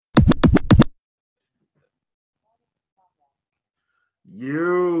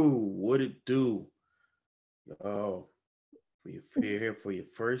You, what it do? Yo, for your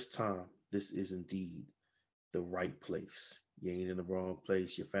first time, this is indeed the right place. You ain't in the wrong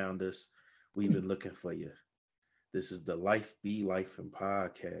place. You found us. We've been looking for you. This is the Life Be Life and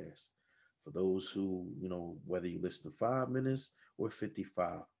podcast. For those who, whether you listen to 5 minutes or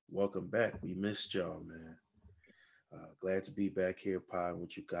 55, welcome back. We missed y'all, man. Glad to be back here potting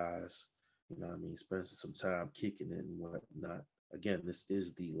with you guys. Spending some time kicking it and whatnot. Again, this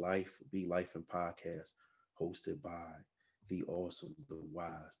is the Life Be Life and podcast hosted by the awesome, the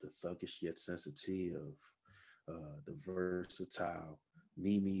wise, the thuggish yet sensitive, the versatile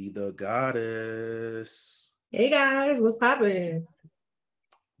Mimi the goddess. Hey guys, what's poppin'?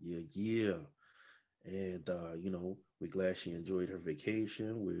 Yeah, yeah. And we're glad she enjoyed her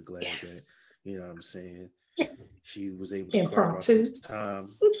vacation. We're glad that, Yes. she was able to carve out some Impromptu.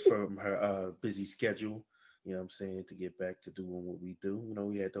 time from her busy schedule, to get back to doing what we do.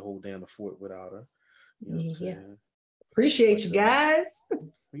 We had to hold down the fort without her, you know what I'm Yeah. saying? Appreciate But you guys.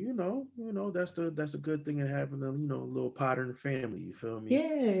 that's a good thing of having a little Potter in the family, you feel me?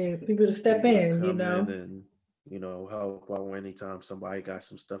 Yeah, people to step Able to in, come in and help out anytime somebody got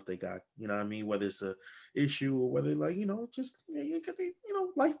some stuff they got, whether it's a issue or whether like, just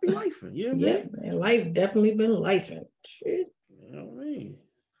life be life. You know what I Yeah, mean? man, life definitely been life and shit. You know what I mean?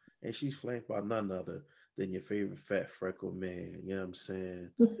 And she's flanked by none other than your favorite fat freckle man. You know what I'm saying?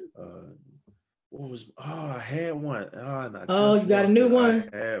 Uh what was I had one. And I Oh, just you got a lost new it. I one?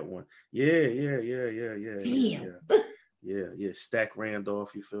 had one. Yeah. Damn. Yeah. Stack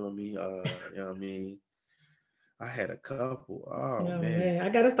Randolph, you feel me? I had a couple. Oh Oh man. man, I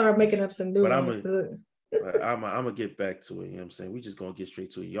gotta start making up some new But ones. I'm gonna get back to it. You know what I'm saying? We just gonna get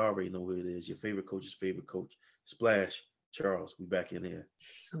straight to it. You already know who it is. Your favorite coach's favorite coach. Splash. Charles, we back in here.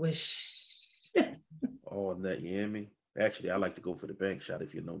 Swish. All that, you hear me? Actually, I like to go for the bank shot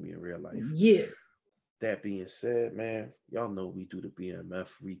if you know me in real life. Yeah. That being said, man, y'all know we do the BMF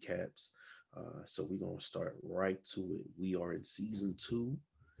recaps. So we're gonna start right to it. We are in season 2,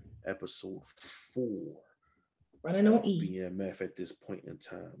 episode 4 Running on of E. BMF at this point in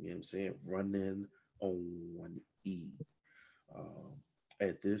time. You know what I'm saying? Running on E. Um,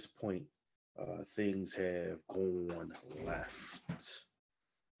 at this point, things have gone left.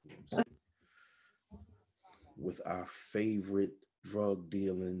 You know with our favorite drug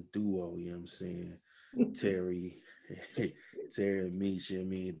dealing duo, you know what I'm saying? Terry, Terry and Misha,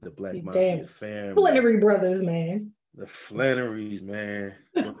 the Black You Mafia damn family. Flannery brothers, man. The Flannerys, man.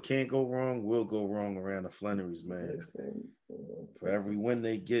 What can't go wrong will go wrong around the Flannerys, man. Listen. For every win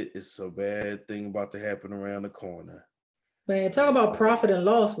they get, it's a bad thing about to happen around the corner. Man, talk about profit and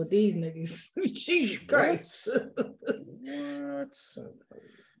loss with these niggas. Jesus What? Christ. What?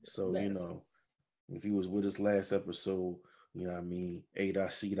 So, Mess. if you was with us last episode,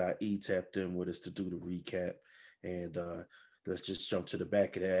 A.C.E tapped in with us to do the recap. And let's just jump to the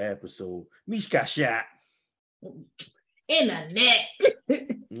back of that episode. Mish got shot. In the neck.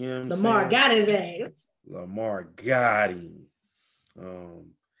 You know what I'm Lamar saying? got his ass. Lamar got him.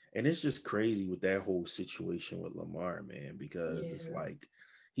 And it's just crazy with that whole situation with Lamar, man, because it's like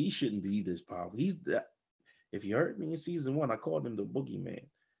he shouldn't be this powerful. He's that. If you heard me in season 1, I called him the boogeyman.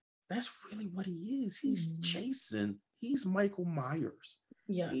 That's really what he is. He's Jason. He's Michael Myers.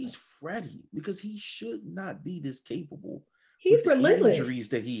 Yeah. He's Freddy because he should not be this capable. He's with relentless. The injuries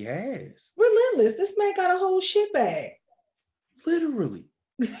that he has. Relentless. This man got a whole shit bag. Literally.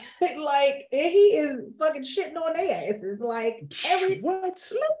 Like, and he is fucking shitting on their asses. Like,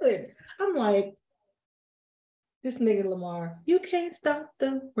 what? Listen, I'm like, this nigga Lamar, you can't stop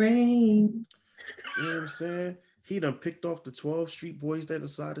the rain. You know what I'm saying? He done picked off the 12 Street Boys that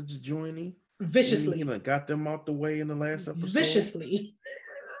decided to join him. Viciously. He done got them out the way in the last episode. Viciously.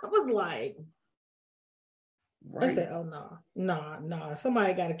 I was like, right. I said, oh no.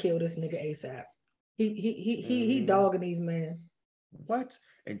 Somebody gotta kill this nigga ASAP. He dogging these men. What?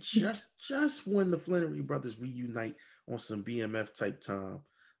 And just when the Flannery brothers reunite on some BMF type time,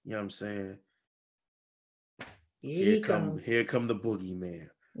 you know what I'm saying? Here come the boogeyman.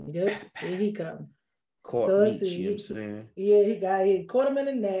 Yep, here he come. Caught so Meech, you know what I'm saying? Yeah, he caught him in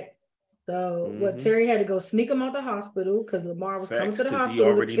the neck. So what Terry had to go sneak him out the hospital because Lamar was coming to the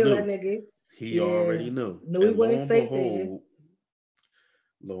hospital to kill that nigga. He already knew. Knew he wasn't safe there.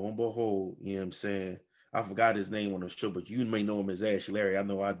 Lo and behold, you know what I'm saying? I forgot his name on the show, but you may know him as Ashley Larry. I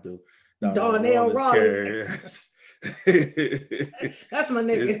know I do. Darnell Rollins. That's my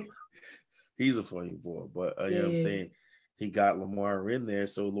nigga. He's a funny boy, but you know what I'm saying? He got Lamar in there,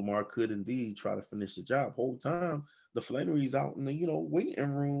 so Lamar could indeed try to finish the job. Whole time, the Flannery's out in the, waiting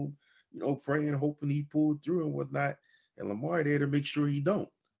room, praying, hoping he pulled through and whatnot. and Lamar there to make sure he don't.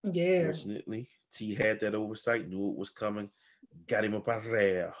 Yeah. Fortunately, T had that oversight, knew it was coming, got him up out of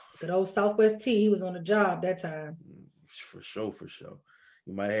there. Good old Southwest T, he was on the job that time. For sure, for sure.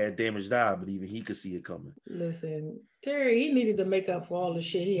 He might have had damaged eye, but even he could see it coming. Listen, Terry, he needed to make up for all the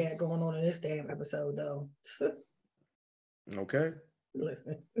shit he had going on in this damn episode, though. Okay.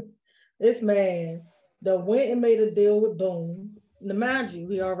 Listen, this man that went and made a deal with Boone. Now, mind you,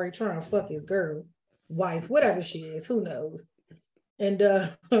 he already trying to fuck his girl, wife, whatever she is, who knows. And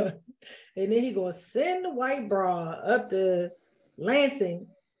and then he gonna send the white bra up to Lansing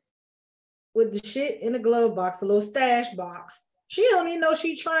with the shit in the glove box, a little stash box. She don't even know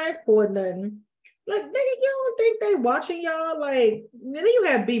she transport nothing. Like, nigga, you don't think they watching y'all? Like, then you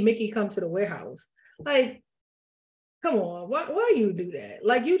have B Mickey come to the warehouse. Like, come on, why you do that?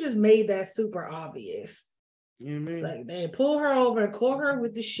 Like, you just made that super obvious. You know what I mean? Like, they pull her over and call her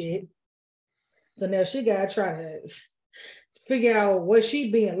with the shit. So now she gotta try to figure out what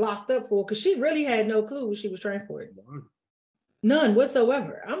she being locked up for, because she really had no clue she was transporting. None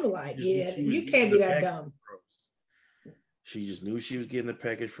whatsoever. I'm like, yeah, you can't be that dumb. She just knew she was getting the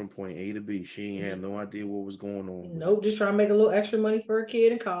package from point A to B. She ain't had no idea what was going on. Nope, just trying to make a little extra money for a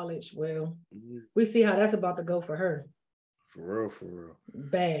kid in college. Well, we see how that's about to go for her. For real.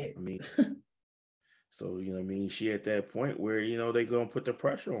 Bad. I mean, so, you know what I mean? She at that point where, you know, they going to put the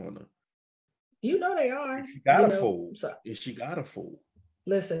pressure on her. You know they are. And she got to fold. And she got to fold.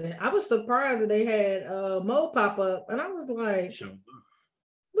 Listen, I was surprised that they had Mo pop up, and I was like,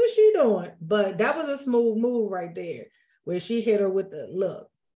 what's she doing? But that was a smooth move right there, where she hit her with the look.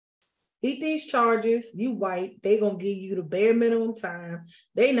 Eat these charges, you white, they gonna give you the bare minimum time.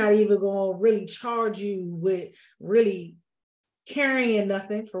 They not even gonna really charge you with really carrying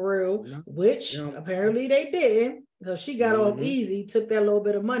nothing for real, which apparently they didn't. So she got off easy, took that little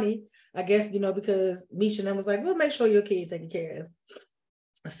bit of money, I guess, you know, because Misha and them was like, well, make sure your kid taken care of.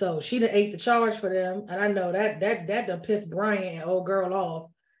 So she done ate the charge for them. And I know that done pissed Brian and old girl off,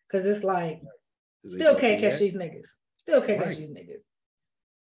 because it's like, still can't catch these niggas. Still can't catch these niggas.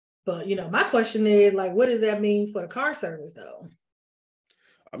 But, you know, my question is, like, what does that mean for the car service, though?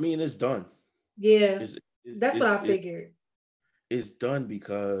 I mean, it's done. Yeah, that's what I figured. It's done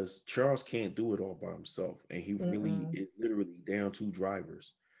because Charles can't do it all by himself. And he really is literally down 2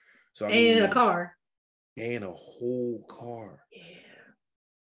 drivers. So I mean, a car. And a whole car. Yeah.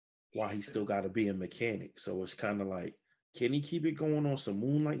 While he still got to be a mechanic. So it's kind of like, can he keep it going on some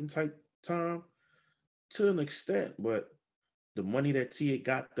moonlighting type time? To an extent, but the money that Tia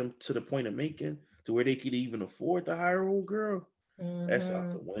got them to the point of making to where they could even afford to hire old girl, that's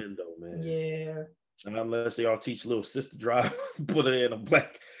out the window, man. Yeah. And unless they all teach little sister drive, put her in a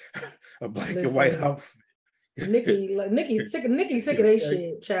black and white outfit. Nikki's sick of that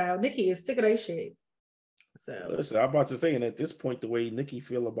shit, child. Nikki is sick of that shit. So listen, I'm about to say, and at this point, the way Nikki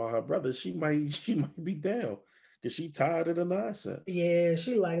feel about her brother, she might be down. Because she tired of the nonsense. Yeah,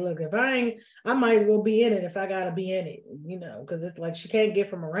 she like, look, if I might as well be in it if I gotta be in it, you know, because it's like she can't get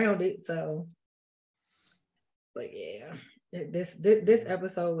from around it. So, but yeah, this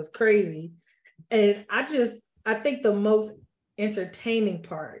episode was crazy, and I think the most entertaining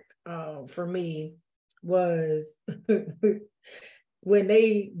part for me was when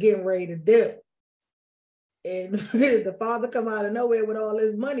they getting ready to dip, and the father come out of nowhere with all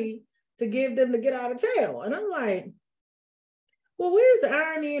his money to give them to get out of town. And I'm like, well, where's the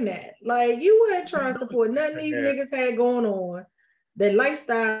irony in that? Like, you weren't trying to support nothing these niggas had going on, their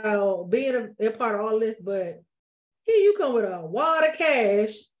lifestyle, being a part of all this, but here you come with a wad of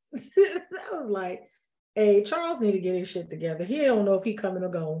cash. I was like, hey, Charles need to get his shit together. He don't know if he coming or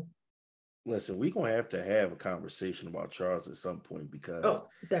going. Listen, we're going to have a conversation about Charles at some point, because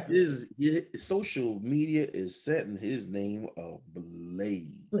definitely. his social media is setting his name ablaze.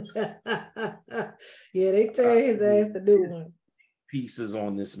 Yeah, they tell his ass to do one. Pieces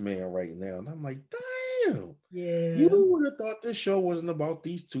on this man right now. And I'm like, damn. Yeah. You would have thought this show wasn't about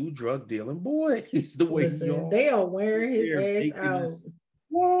these 2 drug dealing boys. The way they are wearing his ass out.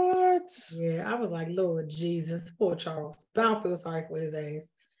 What? Yeah, I was like, Lord Jesus, poor Charles. I don't feel sorry for his ass.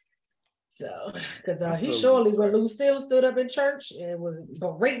 So, because he surely, when Lou still stood up in church and was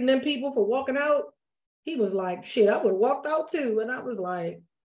berating them people for walking out, he was like, shit, I would have walked out too. And I was like,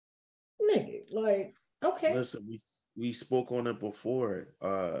 nigga, like, okay. Listen, we spoke on it before.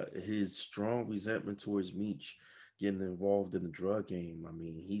 His strong resentment towards Meech getting involved in the drug game. I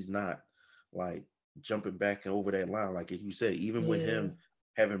mean, he's not like jumping back over that line. Like you said, even with him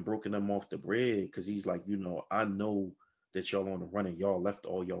having broken them off the bread, because he's like, you know, I know that y'all on the run and y'all left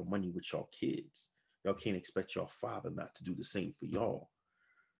all y'all money with y'all kids. Y'all can't expect y'all father not to do the same for y'all.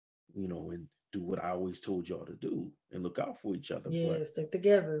 You know, and do what I always told y'all to do and look out for each other. Yeah, But stick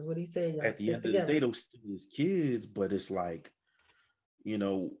together is what he said. Y'all at the stick end of the together. day, those still his kids. But it's like,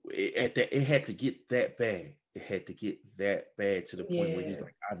 it had to get that bad. It had to get that bad to the point where he's Yeah.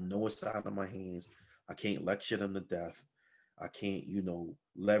 like, I know it's out of my hands. I can't lecture them to death. I can't,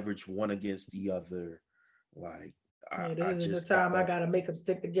 leverage one against the other. Like Yeah, this I is the just time I gotta, gotta make them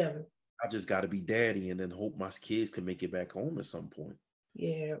stick together. I just gotta be daddy, and then hope my kids can make it back home at some point.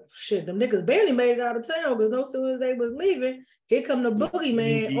 Yeah, shit, them niggas barely made it out of town because no sooner as they was leaving, here come the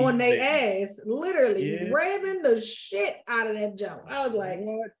boogeyman on their ass, literally Yeah, ramming the shit out of that jump. I was like,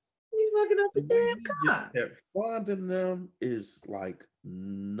 what? you fucking up the The way he damn just car. kept finding them is like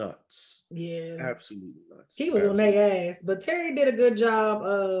nuts. Yeah, Absolutely nuts. he was on Absolutely. their ass, but Terry did a good job,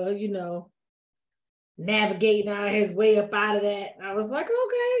 navigating out his way up out of that. I was like,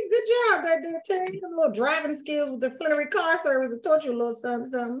 okay, good job, that there, Terry. Them little driving skills with the plenary car service to taught you a little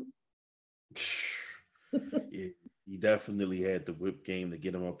something, something. Yeah, he definitely had the whip game to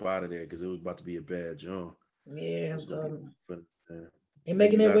get him up out of there because it was about to be a bad jump. It Yeah, was gonna be so fun. and Then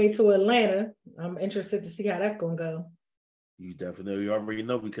making you their got way to Atlanta. I'm interested to see how that's gonna go. you definitely already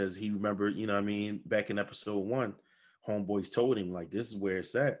know because he remembered, what I mean, back in episode 1, homeboys told him like this is where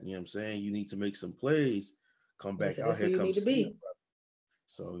it's at. You know what I'm saying? You need to make some plays. Come They back said out that's where here, you come need to see him. be.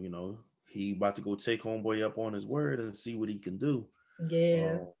 So, he about to go take homeboy up on his word and see what he can do.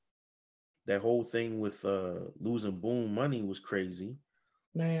 Yeah, Uh, that whole thing with losing Boom money was crazy.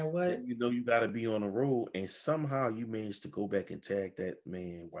 man. What? Then you got to be on the road, and somehow you managed to go back and tag that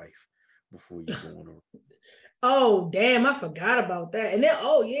man wife before you go on the road. Oh, damn! I forgot about that. And then,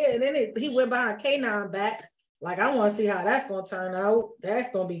 oh yeah, and then he went behind K9 back. Like I want to see how that's gonna turn out. That's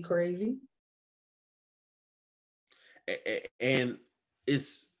gonna be crazy. And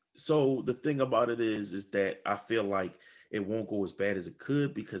it's so the thing about it is that I feel like it won't go as bad as it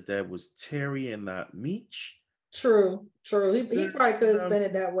could because that was Terry and not Meech. True, true. He So, probably could spend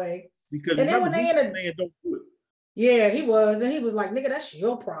it that way. because And then remember, when they Meech in was a saying don't do yeah, he was, and he was like, "Nigga, that's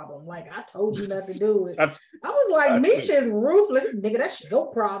your problem." Like I told you not to it. do it. I, t- I was like, I "Meech took is ruthless, nigga. That's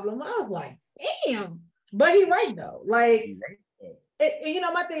your problem." I was like, "Damn," but he right though. Like, you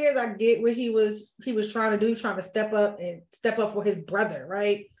right. my thing is, I get what he was trying to do, trying to step up for his brother,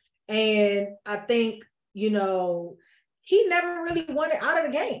 right? And I think he never really wanted out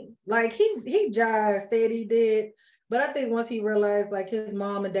of the game. Like he just said he did, but I think once he realized like his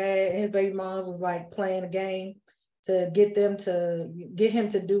mom and dad and his baby mom was like playing a game to get him to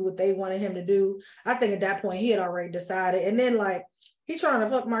do what they wanted him to do. I think at that point he had already decided. And then like he's trying to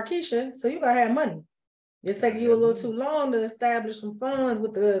fuck Markeisha, so you gotta have money. It's Gotta taking you a have little money. too long to establish some funds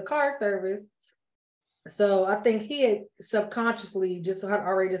with the car service. So I think he had subconsciously just had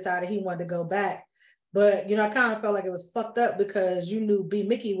already decided he wanted to go back. But I kind of felt like it was fucked up because you knew B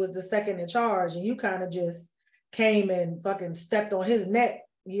Mickey was the second in charge, and you kind of just came and fucking stepped on his neck,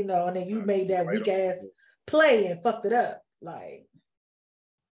 and then you made that Right weak off the ass rip. play and fucked it up. Like,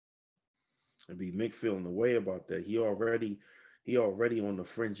 And be Mick feeling the way about that. He already on the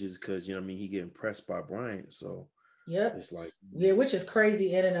fringes because he getting pressed by Bryant. So yep, it's like, yeah, which is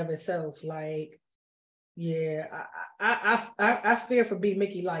crazy in and of itself. Like, yeah, I fear for B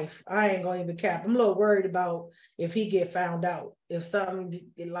Mickey life. I ain't gonna even cap. I'm a little worried about if he get found out. If something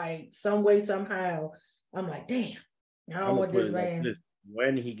like some way somehow, I'm like, damn, I I'm don't gonna want put this it like man. this: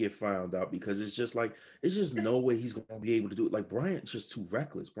 when he get found out, because it's just no way he's gonna be able to do it. Like Bryant's just too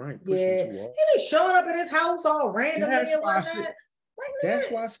reckless. Bryant pushing Yeah, too hard. he be showing up at his house all randomly That's and why I said. whatnot. Like, That's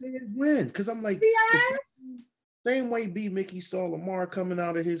nigga, why I said when, because I'm like see the eyes? same way B Mickey saw Lamar coming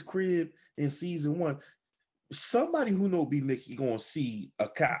out of his crib in season 1. Somebody who know B Mickey gonna see a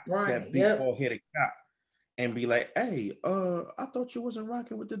cop, that Right. big Yep. bald headed cop, and be like, "Hey, I thought you wasn't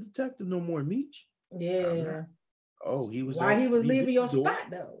rocking with the detective no more, Meech." I'm not. Yeah. Oh, he was Why out he was B leaving your Mickey door.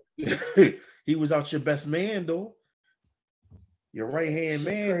 spot though? He was out your best man door. Your right Yeah, hand shit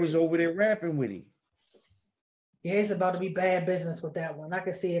man was crazy. over there rapping with him. Yeah, it's about to be bad business with that one. I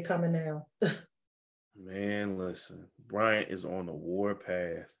can see it coming now. Man, listen, Bryant is on the war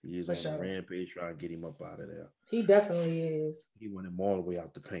path. He is For on the sure. rampage trying to get him up out of there. He definitely is. He went him all the way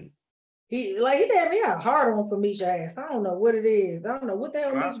out the paint. He damn he got a hard on for Meech ass. I don't know what it is. I don't know what the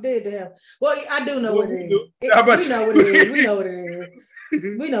hell Huh? Meech did to him. Well, I do know Well, what we it do. is. How about We know what it is. We know what it is.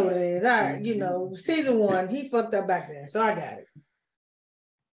 you? We know what it is. All right, season 1, he fucked up back then. So I got it.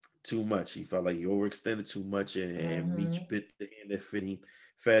 Too much. He felt like he overextended too much, and Meech Mm-hmm. bit the hand that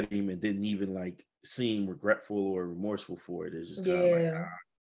fed him, and didn't even like seem regretful or remorseful for it. It's just kind of like, Yeah.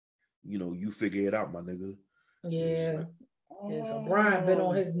 you figure it out, my nigga. It was just Yeah. like, Yeah. So Brian been on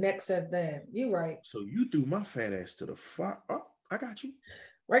oh, his neck since then. You right. so you threw my fat ass to the fire. Oh, I got you.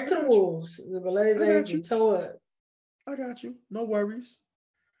 Right I to the got you. wolves. We're gonna let his I ass got be you. towed up. I got you. No worries.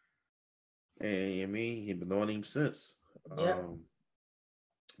 And I mean, he been knowing him since. Yep. Um,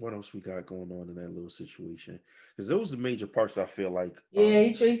 what else we got going on in that little situation? Because those are the major parts I feel like. Yeah,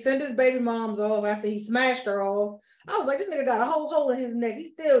 he sent his baby moms off after he smashed her off. I was like, this nigga got a whole hole in his neck.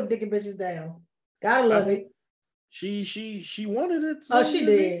 He's still dicking bitches down. Gotta I love mean, it. she wanted it, Oh, so she I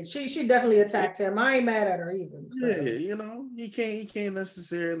mean, did. She definitely attacked him. I ain't mad at her either. yeah, So he can't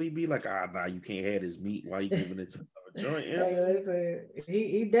necessarily be like, nah, you can't have his meat while you giving it to another joint. You know what hey, I mean? listen,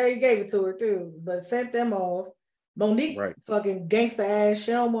 he gave it to her too, but sent them off. Monique Right. fucking gangsta ass.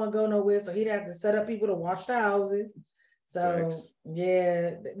 She don't want to go nowhere, so he'd have to set up people to watch the houses. So Facts.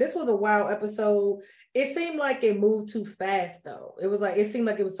 yeah, this was a wild episode. It seemed like it moved too fast though. It seemed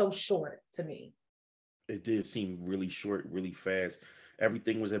like it was so short to me. It did seem really short, really fast.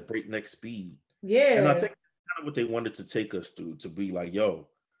 Everything was at breakneck speed. And I Yeah, think that's kind of what they wanted to take us through, to be like, yo,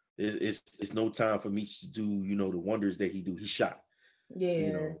 it's no time for me to do, the wonders that he do. He shot, you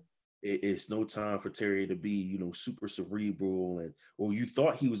yeah. know. It's no time for Terry to be, super cerebral, and or you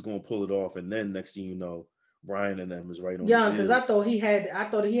thought he was gonna pull it off, and then next thing you know, Brian and them is right on his Young, because heels. I thought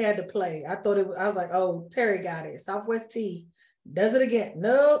he had to play. I was like, oh, Terry got it. Southwest T does it again.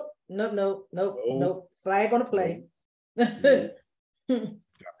 Nope, nope, nope, nope, No, nope. Flag on the no, play. no,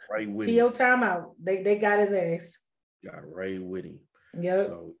 got right with him. T.O. timeout. They got his ass. Got right with him. Yep.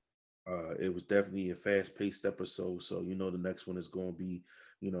 So it was definitely a fast-paced episode. So the next one is going to be,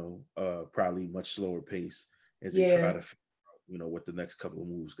 probably much slower pace as they try Yeah. to, what the next couple of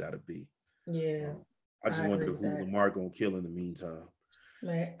moves got to be. Yeah. Um, I just I agree wonder with who that. Lamar gonna kill in the meantime.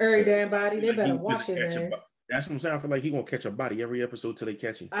 Man, every 'Cause damn I body, feel they like better he watch finna his catch ass. that's what I'm saying. I feel like he gonna catch a body every episode till they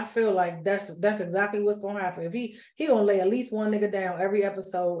catch him. I feel like that's exactly what's gonna happen. If he gonna lay at least one nigga down every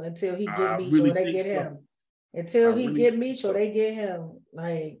episode until he get I Meech or really they think get so. him. I Until he really get think Meech or so. they get him.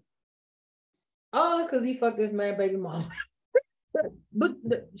 Like, oh, it's because he fucked this man baby mom. But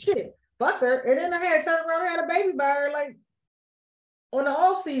shit, fuck her. And then I had turned around and had a baby by her, like on the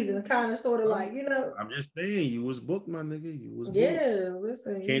off season, kind of sort of Huh? like, I'm just saying, you was booked, my nigga. You was booked. yeah,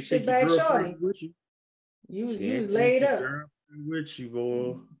 listen, you Can't shit take your bag girlfriend shorty. with you. You was Can't take laid your up. girlfriend with you,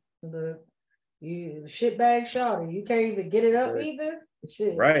 boy. The you shit bag shorty. You can't even get it up Right. either.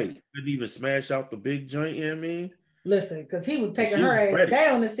 Shit. Right. Couldn't even smash out the big joint, you know what I mean? Listen, because he was And taking she her was ass ready.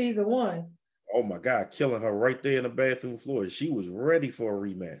 down in season one. Oh my God, killing her right there in the bathroom floor. She was ready for a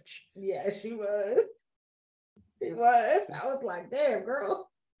rematch. Yeah, she was. She was. I was like, damn, girl.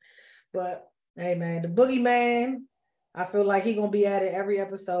 But hey, man, the boogeyman, I feel like he gonna be at it every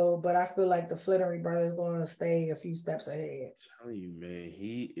episode, but I feel like the Flittery brothers gonna stay a few steps ahead. I'm telling you, man,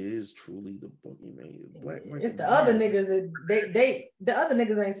 he is truly the boogeyman. Black It's Michael the other Myers. niggas that the other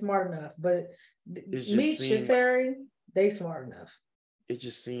niggas ain't smart enough, but It just Meech and seemed like Terry, they smart enough. it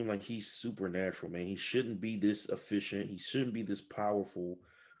just seemed like he's supernatural, man. He shouldn't be this efficient. He shouldn't be this powerful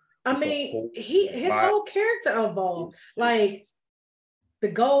I with a mean, whole his lot. whole character evolved. It's Like just the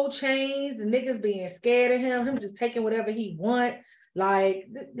gold chains, the niggas being scared of him just taking whatever he want. Like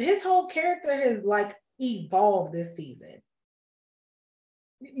his whole character has like evolved this season.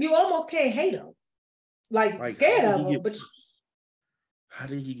 You almost can't hate him. Like like, how scared did of he him, get but worse? How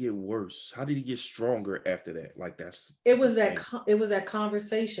did he get worse? How did he get stronger after that? Like, that's it was insane. that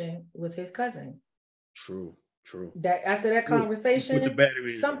conversation with his cousin. True, true, That after that true. He put the conversation, battery in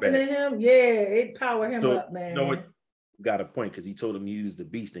his something back. in him, yeah, it powered him So, up, you know what? man. Got a point, because he told him to use the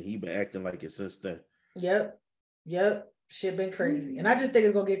beast, and he been acting like it since then. Yep, yep. Shit been crazy, and I just think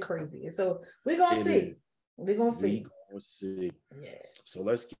it's gonna get crazy. So we're gonna It is. see. We're gonna We see. gonna see. Yeah. So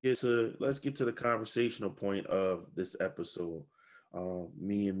let's get to the conversational point of this episode.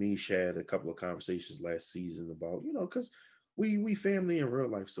 Me and Mish had a couple of conversations last season about, because we family in real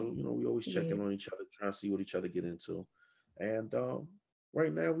life, so we always Yeah. checking on each other, trying to see what each other get into. And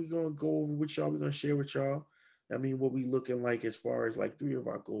right now we're gonna go over with y'all. We're gonna share with y'all. I mean, what we looking like as far as like three of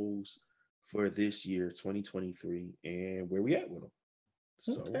our goals for this year, 2023, and where we at with them.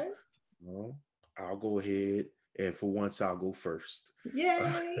 So, Okay. well, I'll go ahead, and for once, I'll go first.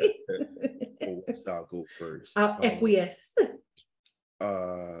 Yay. For once, I'll go first. I'll acquiesce.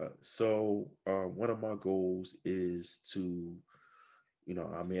 One of my goals is to,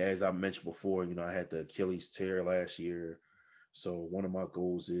 I mean, as I mentioned before, I had the Achilles tear last year. So one of my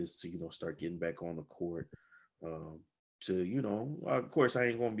goals is to, start getting back on the court. Um, of course, I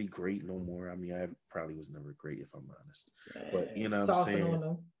ain't gonna be great no more. I mean, I probably was never great, if I'm honest. But you know what I'm Saucing saying? on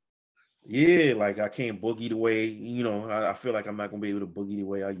them. Yeah, like I can't boogie the way, I feel like I'm not gonna be able to boogie the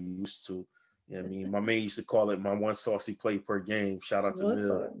way I used to. I mean, my man used to call it my one saucy play per game. Shout out to What's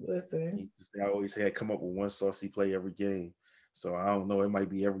Mill. up? Listen. I always had come up with one saucy play every game. So I don't know. It might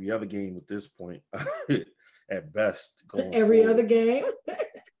be every other game at this point, at best, going Every other forward. game.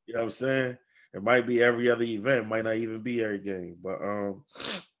 You know what I'm saying? It might be every other event. It might not even be every game. But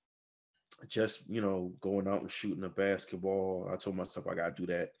just going out and shooting a basketball. I told myself I gotta do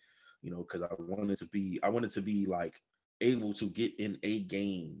that, because I wanted to be like able to get in a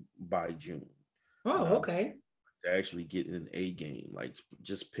game by June. You know Oh, what I'm saying? okay. To actually get in a game, like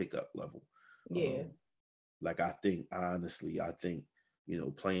just pickup level. Yeah. Um, like I think,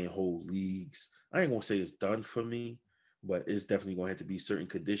 playing whole leagues, I ain't gonna say it's done for me, but it's definitely gonna have to be certain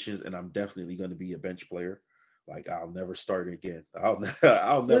conditions, and I'm definitely gonna be a bench player. Like I'll never start again. I'll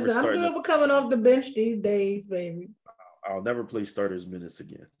never Listen, I'm start. good with coming off the bench these days, baby. I'll never play starters minutes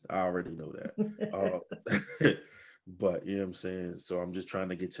again. I already know that. But you know what I'm saying? So I'm just trying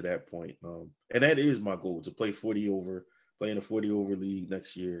to get to that point. And that is my goal, to play in a 40 over league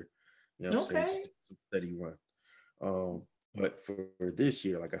next year. You know what I'm saying? Okay. Just a steady run. But for this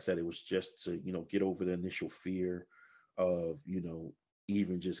year, like I said, it was just to, get over the initial fear of,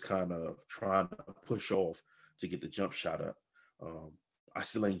 even just kind of trying to push off to get the jump shot up. Um, I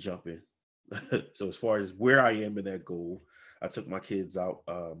still ain't jumping. So as far as where I am in that goal, I took my kids out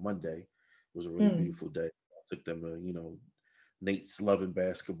Monday. It was a really Hmm. beautiful day. I took them to, Nate's loving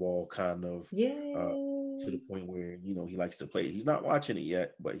basketball kind of to the Yay. point where, he likes to play. He's not watching it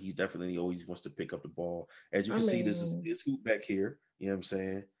yet, but he's definitely always wants to pick up the ball. As you I can see, this is mean, his hoop back here. You know what I'm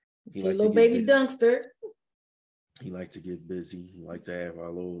saying? He see, like to little get baby busy. dunkster. He like to get busy. He like to have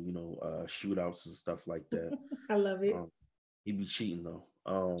our little, shootouts and stuff like that. I love it. Um, he be cheating though.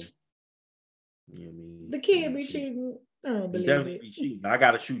 You know what I mean? The He kid be be cheating. cheating. I don't He believe definitely it. be cheating. I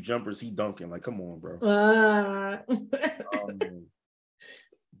gotta shoot jumpers. He dunking. Like, come on, bro. Ah. Um,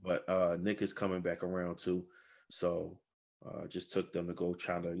 but Nick is coming back around too. So just took them to go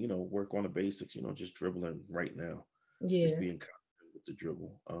try to, work on the basics, just dribbling right now, just Yeah. being confident with the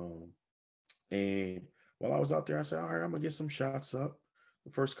dribble. And while I was out there, I said, all right, I'm gonna get some shots up.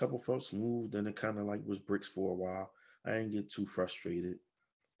 The first couple felt smooth, then it kind of like was bricks for a while. I didn't get too frustrated.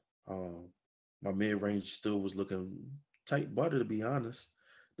 Um, my mid range still was looking tight butter, to be honest.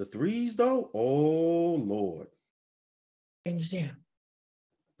 The threes, though, oh Lord, Range down.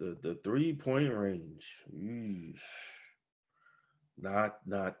 the 3-point range, not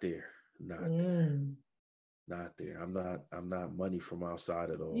there, not there, Mm. not there. I'm not money from outside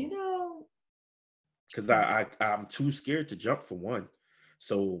at You all, know, because I'm too scared to jump for one.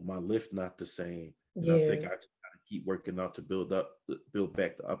 So my lift not the same, and I think yeah. I just gotta keep working out to build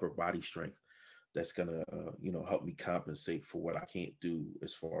back the upper body strength. That's gonna help me compensate for what I can't do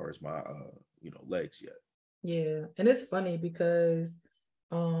as far as my legs yet. Yeah. And it's funny because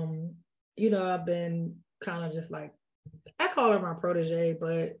um, I've been kind of just like I call her my protege,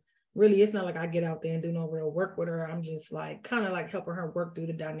 but really it's not like I get out there and do no real work with her. I'm just like kind of like helping her work through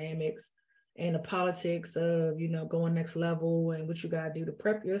the dynamics and the politics of, going next level and what you got to do to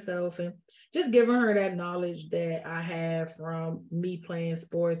prep yourself, and just giving her that knowledge that I have from me playing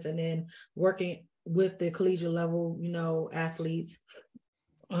sports and then working with the collegiate level, athletes.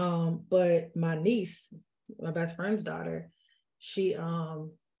 But my niece, my best friend's daughter, she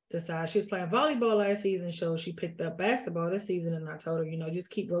decided she was playing volleyball last season, so she picked up basketball this season, and I told her, just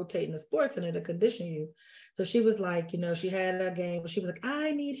keep rotating the sports and it'll condition you. So she was like, she had a game, but she was like,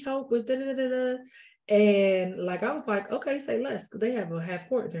 I need help with da da da da. And like I was like, okay, say less, because they have a half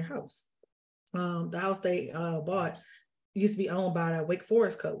court in their house. The house they bought used to be owned by a Wake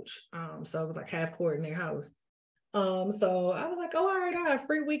Forest coach. So it was like half court in their house. So I was like, oh, all right, I got a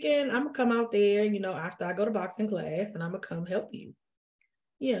free weekend. I'm gonna come out there, after I go to boxing class, and I'm gonna come help you.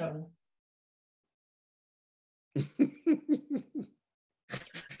 Yeah.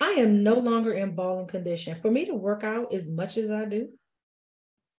 I am no longer in balling condition. For me to work out as much as I do,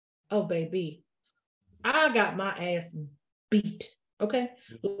 oh baby, I got my ass beat. Okay.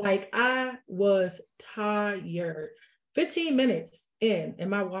 Like I was tired. 15 minutes in, and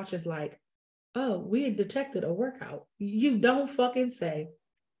my watch is like, oh, we had detected a workout. You don't fucking say.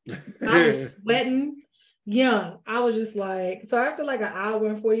 I was sweating. Yeah, I was just like, so after like an hour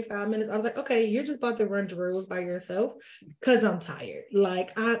and 45 minutes, I was like, okay, you're just about to run drills by yourself because I'm tired.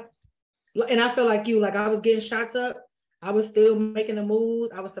 And I feel like you, like I was getting shots up. I was still making the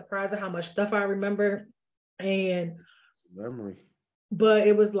moves. I was surprised at how much stuff I remember. And, Memory. but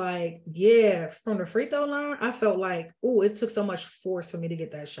it was like, yeah, from the free throw line, I felt like, oh, it took so much force for me to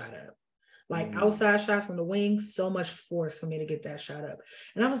get that shot up. Like Mm. outside shots from the wing, so much force for me to get that shot up.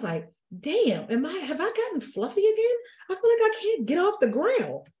 And I was like, damn, have I gotten fluffy again? I feel like I can't get off the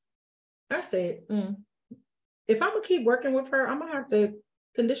ground. I said, if I'm gonna keep working with her, I'm gonna have to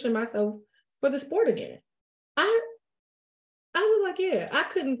condition myself for the sport again. I like, yeah, I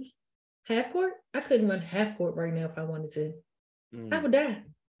couldn't half court. I couldn't run half court right now if I wanted to. I would die.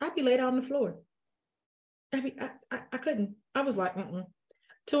 I'd be laid out on the floor. I couldn't. I was like,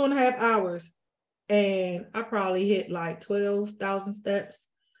 2.5 hours. And I probably hit like 12,000 steps.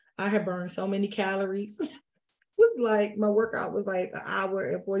 I had burned so many calories. It was like, my workout was like an hour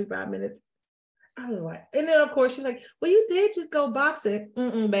and 45 minutes. I was like, and then of course she's like, well, you did just go boxing.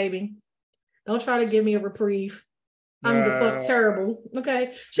 Baby. Don't try to give me a reprieve. I'm the fuck terrible.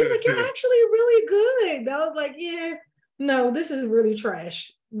 Okay. She was like, you're actually really good. I was like, yeah, no, this is really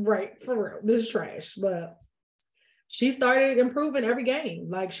trash. Right. For real. This is trash. But she started improving every game.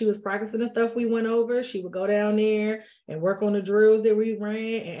 Like she was practicing the stuff we went over. She would go down there and work on the drills that we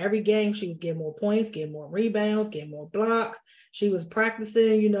ran. And every game she was getting more points, getting more rebounds, getting more blocks. She was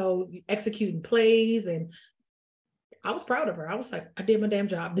practicing, executing plays. And I was proud of her. I was like, I did my damn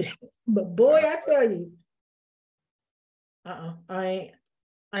job. But boy, I tell you, I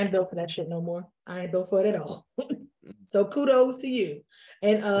ain't built for that shit no more. I ain't built for it at all. So kudos to you.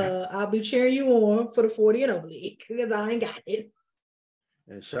 And I'll be cheering you on for the 40 and over league because I ain't got it.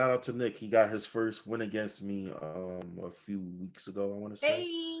 And shout out to Nick. He got his first win against me a few weeks ago, I want to say.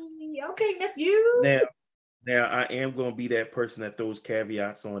 Hey, okay, nephew. Now I am gonna be that person that throws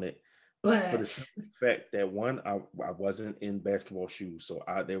caveats on it. But for the simple fact that one, I wasn't in basketball shoes, so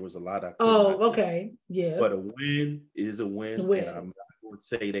there was a lot I could not okay. Do. Yeah. But a win is a win, and I'm not going to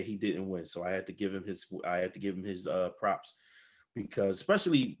say that he didn't win. So I had to give him his props, because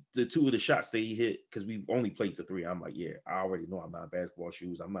especially the two of the shots that he hit, because we only played to 3. I'm like, yeah, I already know I'm not in basketball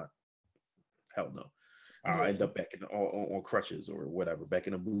shoes. I'm not. Hell no. I'll end up back on crutches or whatever, back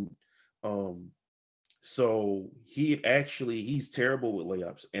in a boot. So he's terrible with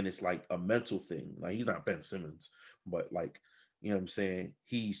layups, and it's like a mental thing. Like he's not Ben Simmons, but like, you know what I'm saying?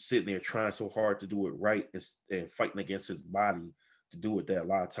 He's sitting there trying so hard to do it right and fighting against his body to do it that a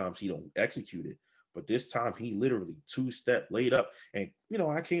lot of times he don't execute it. But this time he literally 2-step laid up, and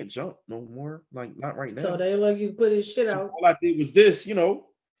I can't jump no more. Like not right now. So they let you put his shit out. All I did was this,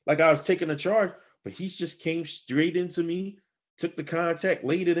 like I was taking a charge, but he just came straight into me. Took the contact,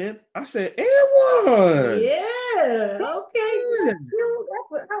 laid it in. I said, and one. Yeah. Okay.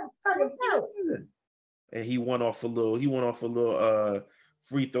 And he went off a little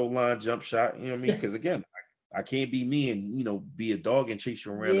free throw line jump shot. You know what I mean? Because again, I can't be me and be a dog and chase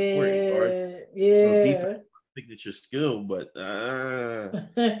you around the court. Defense signature skill, but you know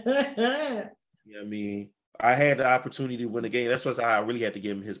what I mean? I had the opportunity to win the game. That's why I really had to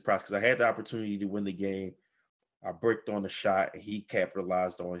give him his props, because I had the opportunity to win the game. I bricked on the shot and he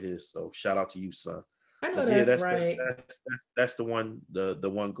capitalized on his. So shout out to you, son. I know that's right. That's the one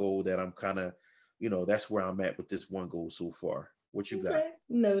goal that I'm kind of, that's where I'm at with this one goal so far. What you got?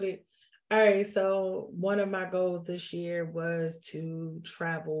 Noted. All right. So one of my goals this year was to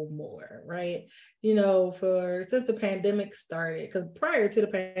travel more, right? Since the pandemic started, because prior to the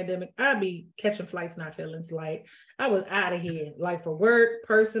pandemic, I'd be catching flights, not feelings. Like I was out of here, like for work,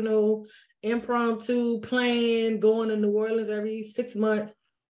 personal, impromptu, playing, going to New Orleans every 6 months.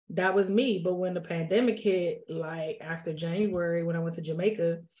 That was me. But when the pandemic hit, like after January, when I went to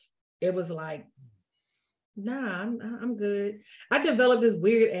Jamaica, it was like, nah, I'm good. I developed this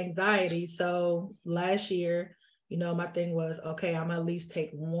weird anxiety. So last year, my thing was, okay, I'm at least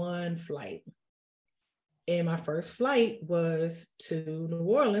take one flight. And my first flight was to New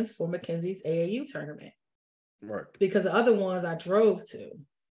Orleans for Mackenzie's AAU tournament. Right. Because the other ones I drove to.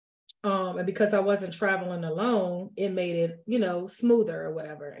 And because I wasn't traveling alone, it made it, smoother or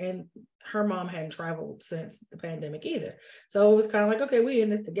whatever. And her mom hadn't traveled since the pandemic either. So it was kind of like, okay, we in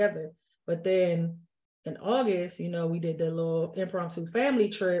this together. But then in August, we did the little impromptu family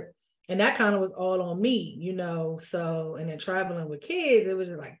trip, and that kind of was all on me, so, and then traveling with kids, it was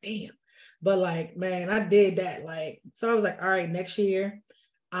just like, damn. But like, man, I did that. Like, so I was like, all right, next year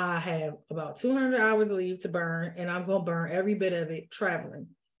I have about 200 hours leave to burn, and I'm going to burn every bit of it traveling.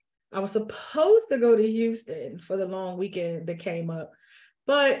 I was supposed to go to Houston for the long weekend that came up,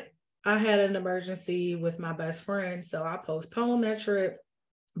 but I had an emergency with my best friend, so I postponed that trip,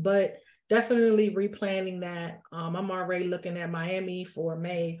 but definitely replanning that. I'm already looking at Miami for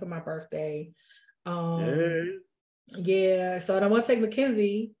May for my birthday. Yeah, so I want to take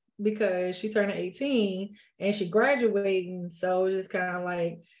Mackenzie because she turned 18 and she graduating, so it's just kind of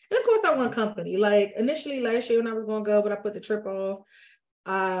like, and of course I want company. Like initially last year when I was going to go, but I put the trip off.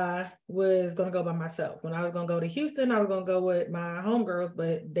 I was going to go by myself. When I was going to go to Houston, I was going to go with my homegirls,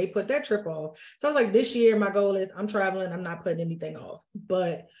 but they put that trip off. So I was like, this year, my goal is I'm traveling. I'm not putting anything off,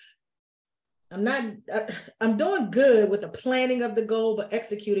 but I'm doing good with the planning of the goal, but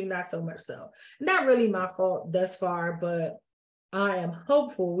executing not so much so. Not really my fault thus far, but I am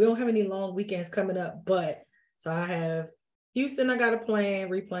hopeful. We don't have any long weekends coming up, but so I have Houston, I got a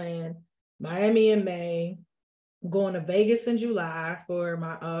replan, Miami in May, I'm going to Vegas in July for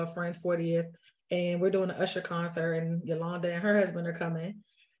my friend's 40th, and we're doing an Usher concert, and Yolanda and her husband are coming.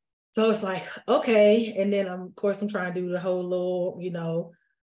 So it's like, okay. And then of course I'm trying to do the whole little,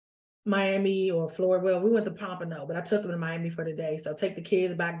 Miami or Florida. Well, we went to Pompano, but I took them to Miami for the day. So take the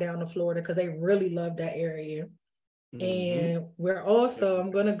kids back down to Florida because they really love that area. And we're also, I'm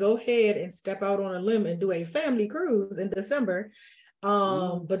going to go ahead and step out on a limb and do a family cruise in December.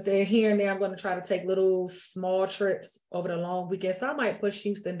 But then here and there, I'm going to try to take little small trips over the long weekend. So I might push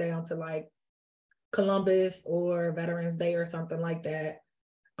Houston down to like Columbus or Veterans Day or something like that.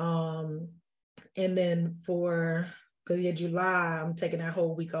 And then because July, I'm taking that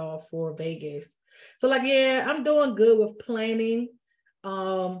whole week off for Vegas. So like, yeah, I'm doing good with planning.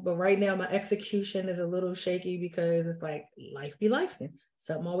 But right now my execution is a little shaky because it's like life be life and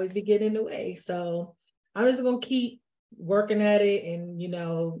something always be getting in the way. So I'm just gonna keep working at it. And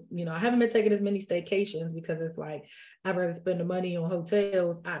I haven't been taking as many staycations because it's like I'd rather spend the money on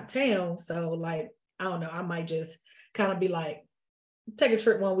hotels out of town. So like, I don't know, I might just kind of be like, take a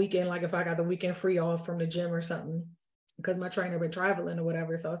trip one weekend, like if I got the weekend free off from the gym or something, because my trainer been traveling or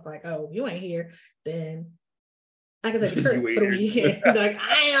whatever. So it's like, oh, you ain't here, then I can take a trip for the weekend. Like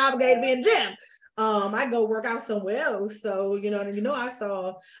I ain't obligated to be in the gym. I go work out somewhere else. So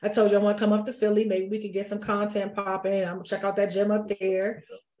I told you I want to come up to Philly. Maybe we could get some content popping. I'm gonna check out that gym up there.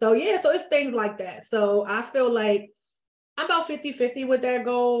 So yeah, so it's things like that. So I feel like I'm about 50-50 with that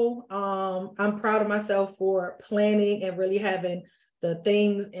goal. I'm proud of myself for planning and really having the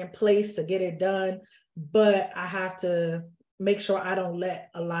things in place to get it done. But I have to make sure I don't let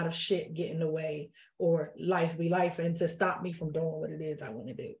a lot of shit get in the way or life be life and to stop me from doing what it is I want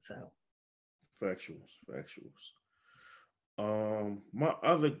to do. So Factuals. My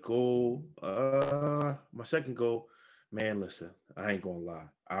other goal, my second goal, man, listen, I ain't gonna lie.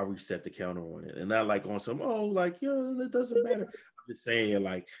 I'll reset the counter on it. And not like on some, it doesn't matter. I'm just saying,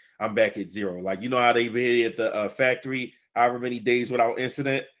 like, I'm back at zero. Like, you know how they be at the factory, however many days without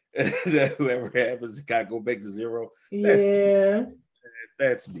incident, that whoever happens, gotta go back to zero. yeah.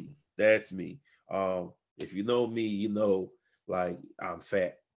 That's me. That's me. If you know me, like I'm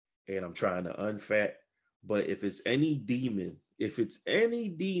fat and I'm trying to unfat. But if it's any demon,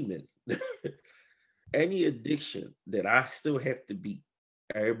 any addiction that I still have to beat,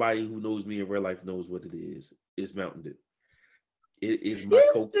 everybody who knows me in real life knows what it is Mountain Dew. It is my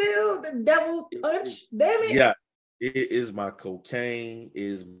still the devil's punch. Damn it. Yeah, it is my cocaine, it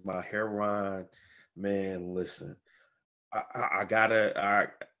is my heroin. Man, listen, I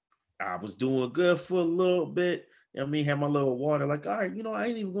was doing good for a little bit. I mean, had my little water. Like, all right, I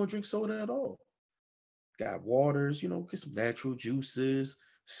ain't even gonna drink soda at all. Got waters, get some natural juices,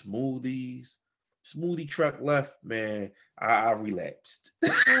 smoothies. Smoothie truck left, man. I relapsed.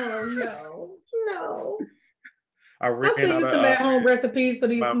 Oh no. I'll send you some at-home recipes for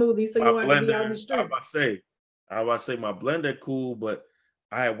these smoothies so you don't have to be out in the street. I was about to say my blender cool, but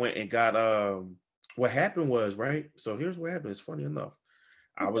I went and got what happened was, right? So here's what happened. It's funny enough.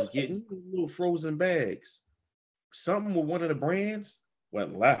 I was getting little frozen bags. Something with one of the brands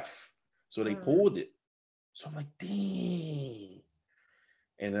went left. So they pulled it. So I'm like, dang.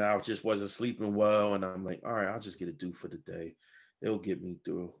 And then I just wasn't sleeping well. And I'm like, all right, I'll just get a Dew for the day. It'll get me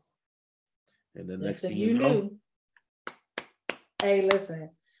through. And the next thing you know. Hey,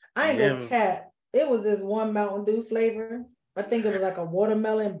 listen, I ain't gonna cap. It was this one Mountain Dew flavor. I think it was like a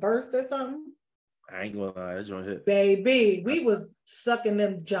watermelon burst or something. I ain't gonna lie, that joint hit. Baby, we was sucking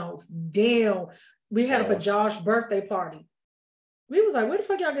them Jones down. We had a Josh birthday party. We was like, where the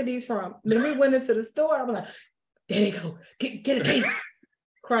fuck y'all get these from? And then we went into the store. I was like, there they go. Get a case.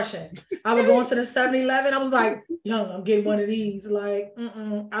 Crushing. I would go into the 7-Eleven. I was like, yo, I'm getting one of these. Like,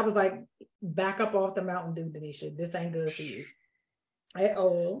 I was like, back up off the Mountain Dew, Denisha. This ain't good for you. At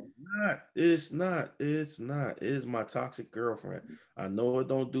all. It's not. It's my toxic girlfriend. I know it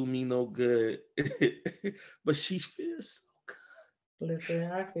don't do me no good, but she feels so good.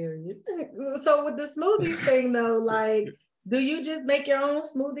 Listen, I feel you. So with the smoothies thing though, like, do you just make your own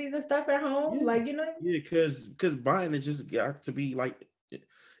smoothies and stuff at home? Yeah. Like, Yeah, because buying it just got to be like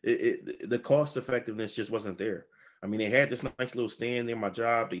the cost effectiveness just wasn't there. I mean, they had this nice little stand in my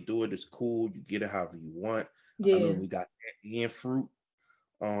job. They do it. It's cool. You get it however you want. Yeah. I know we got that and fruit.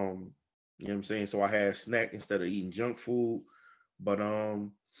 You know what I'm saying? So I had a snack instead of eating junk food. But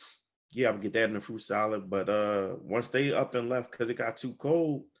yeah, I would get that in the fruit salad. But once they up and left because it got too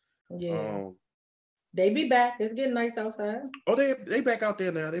cold. Yeah. They be back. It's getting nice outside. Oh, they back out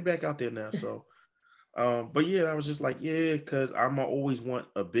there now. So But yeah, I was just like, yeah, because I'm always want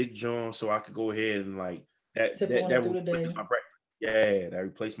a big John so I could go ahead and like Sip on it that through would the day. replace my breakfast. Yeah, that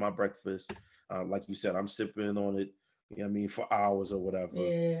replaced my breakfast. Like you said, I'm sipping on it, you know what I mean, for hours or whatever.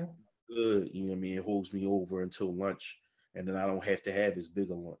 Yeah. Good, you know what I mean? It holds me over until lunch, and then I don't have to have as big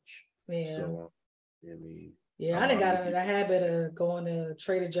a lunch. Yeah. So, you know what I mean, Yeah, I done I'm got with into you. the habit of going to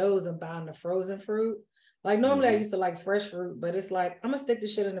Trader Joe's and buying the frozen fruit. Like normally I Mm-hmm. used to like fresh fruit, but it's like I'm gonna stick the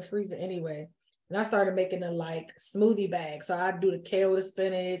shit in the freezer anyway. And I started making a like smoothie bag. So I do the kale, the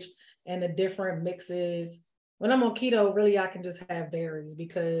spinach, and the different mixes. When I'm on keto, really I can just have berries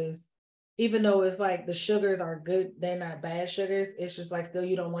because even though it's like the sugars are good, they're not bad sugars. It's just like still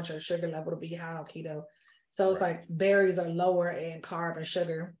you don't want your sugar level to be high on keto. So it's Right. like berries are lower in carb and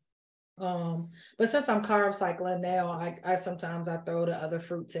sugar. But since I'm carb cycling now, I sometimes I throw the other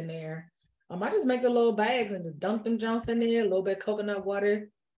fruits in there. I just make the little bags and just dump them jumps in there, a little bit of coconut water,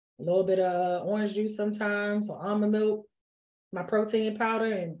 a little bit of orange juice sometimes, or almond milk, my protein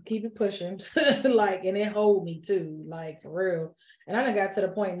powder, and keep it pushing. Like, and it hold me too, like for real. And I done got to the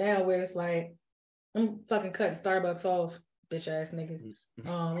point now where it's like I'm fucking cutting Starbucks off, bitch ass niggas.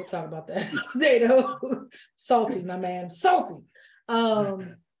 We'll talk about that later. Salty, my man, salty.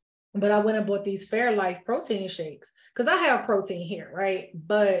 But I went and bought these Fairlife protein shakes because I have protein here, right?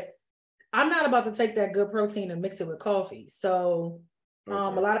 But I'm not about to take that good protein and mix it with coffee. So a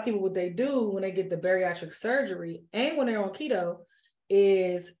Okay. lot of people, what they do when they get the bariatric surgery and when they're on keto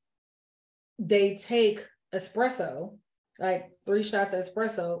is they take espresso, like 3 shots of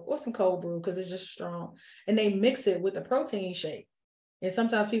espresso or some cold brew because it's just strong, and they mix it with the protein shake. And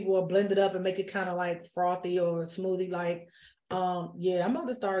sometimes people will blend it up and make it kind of like frothy or smoothie like. Yeah, I'm about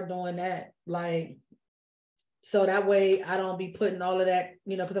to start doing that. Like, so that way I don't be putting all of that,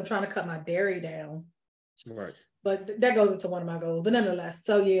 because I'm trying to cut my dairy down. Right. But that goes into one of my goals. But nonetheless,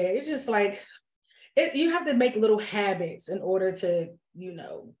 so yeah, it's just like you have to make little habits in order to,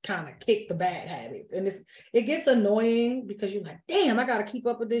 kind of kick the bad habits. And it gets annoying because you're like, damn, I gotta keep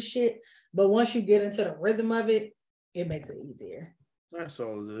up with this shit. But once you get into the rhythm of it, it makes it easier. That's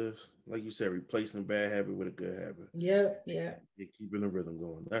all it is. Like you said, replacing a bad habit with a good habit. Yeah, yeah. You're keeping the rhythm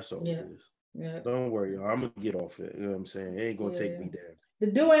going. That's all Yeah, it is. yeah, Don't worry, y'all. I'm gonna get off it. You know what I'm saying? It ain't gonna take yeah. me down. The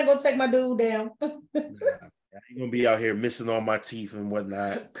dude ain't gonna take my dude down. Nah, I ain't gonna be out here missing all my teeth and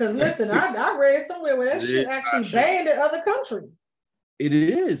whatnot. Cause listen, I read somewhere where that It shit is actually optional. banned in other countries. It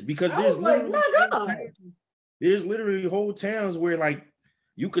is because I was like, my God. there's literally whole towns where like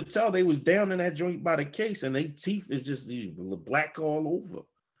you could tell they was down in that joint by the case and they teeth is just black all over.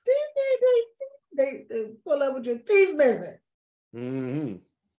 They pull up with your teeth missing. Mm-hmm.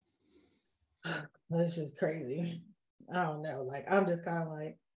 That's just crazy. I don't know. Like, I'm just kind of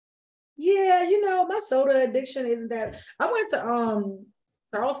like, yeah, my soda addiction isn't that. I went to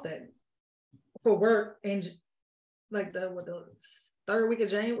Charleston for work in like the third week of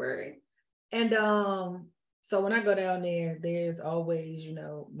January. And so when I go down there, there's always,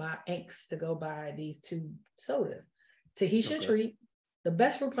 my angst to go buy these 2 sodas. Tahitian Okay. Treat, the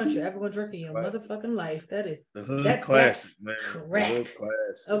best fruit punch you're ever gonna drink in your Classic. motherfucking life. That is The hood that's classic, man. The crack. hood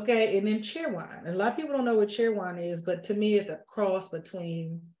classic. Okay, and then Cheerwine. And a lot of people don't know what Cheerwine is, but to me, it's a cross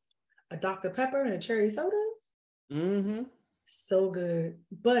between a Dr. Pepper and a cherry soda. Mm-hmm. So good.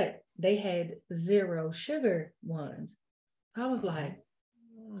 But they had 0 sugar ones. I was like,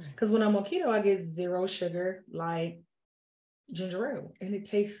 because when I'm on keto, I get 0 sugar, like ginger ale, and it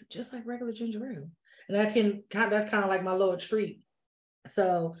tastes just like regular ginger ale. And that's kind of like my little treat.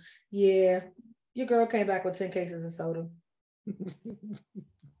 So yeah, your girl came back with 10 cases of soda.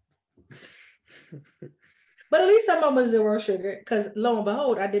 But at least some of them was 0 sugar, because lo and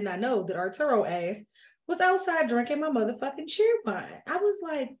behold, I did not know that Arturo ass was outside drinking my motherfucking cheer wine. I was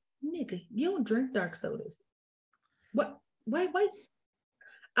like, nigga, you don't drink dark sodas. What? Wait.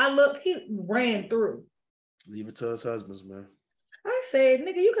 I look, he ran through. Leave it to his husbands, man. I said,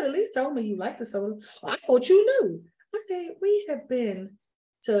 nigga, you could at least tell me you like the soda. I thought you knew. I said, we have been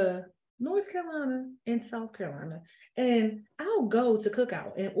to North Carolina and South Carolina, and I'll go to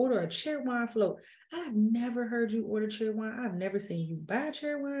Cookout and order a cherry wine float. I've never heard you order cherry wine. I've never seen you buy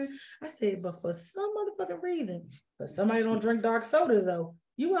cherry wine. I said, but for some motherfucking reason, but somebody don't drink dark sodas though,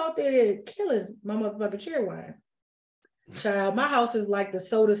 you out there killing my motherfucking cherry wine. Child, my house is like the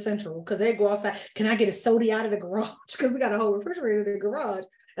soda central because they go outside. Can I get a soda out of the garage? Because we got a whole refrigerator in the garage,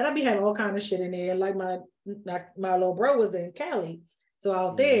 and I be having all kind of shit in there. Like my little bro was in Cali, so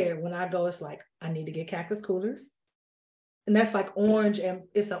out there when I go, it's like I need to get cactus coolers, and that's like orange and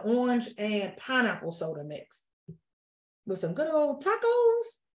it's an orange and pineapple soda mix with some good old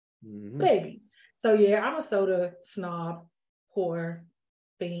tacos, baby. So yeah, I'm a soda snob, whore,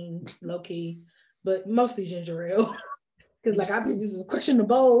 fiend, low key. but mostly ginger ale. Because like I've been just crushing the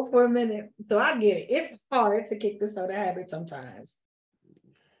bowl for a minute. So I get it. It's hard to kick the soda habit sometimes.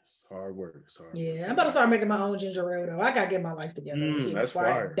 It's hard work. It's hard Yeah, work. I'm about to start making my own ginger ale though. I gotta get my life together over here That's before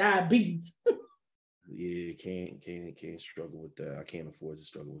I have diabetes. Yeah, can't struggle with that. I can't afford to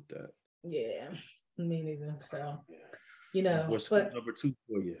struggle with that. Yeah, me neither. So, Yeah. you know, What's but number 2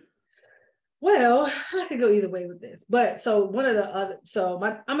 for you? well, I could go either way with this. But so one of the other, so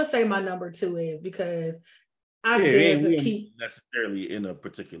I'm gonna say my number 2 is because I dare to keep necessarily in a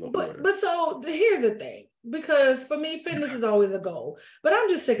particular order. But so here's the thing, because for me, fitness is always a goal. But I'm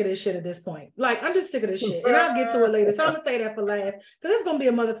just sick of this shit at this point. Like I'm just sick of this shit, and I'll get to it later. So I'm gonna say that for last because it's gonna be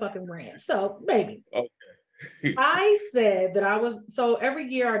a motherfucking rant. So, baby, okay. I said that I was so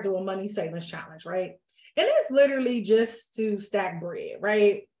every year I do a money savings challenge, right? And it's literally just to stack bread,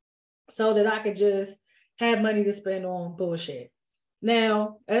 right? So that I could just have money to spend on bullshit.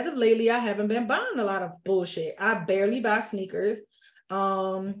 Now, as of lately, I haven't been buying a lot of bullshit. I barely buy sneakers.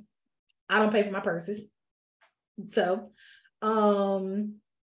 I don't pay for my purses. So,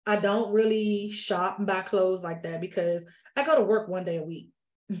 I don't really shop and buy clothes like that because I go to work one day a week.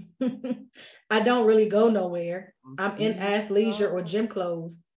 I don't really go nowhere. I'm in athleisure or gym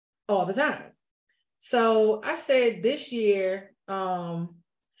clothes all the time. So I said this year,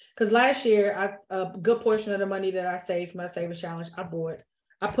 because last year, a good portion of the money that I saved for my savings challenge, I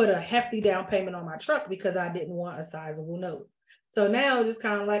put a hefty down payment on my truck because I didn't want a sizable note. So now it's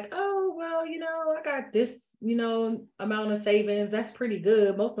kind of like, oh, well, I got this, amount of savings. That's pretty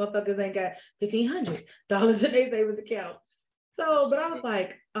good. Most motherfuckers ain't got $1,500 in their savings account. So, but I was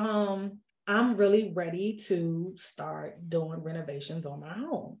like, I'm really ready to start doing renovations on my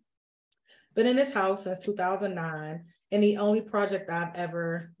home. Been in this house since 2009. And the only project I've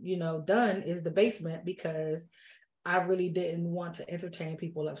ever, done is the basement because I really didn't want to entertain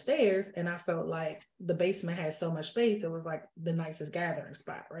people upstairs. And I felt like the basement had so much space. It was like the nicest gathering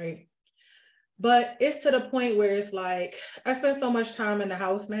spot, right? But it's to the point where it's like, I spend so much time in the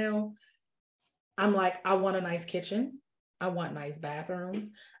house now. I'm like, I want a nice kitchen. I want nice bathrooms.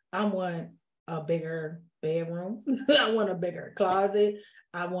 I want a bigger bedroom. I want a bigger closet.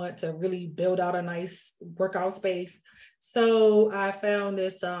 I want to really build out a nice workout space. So I found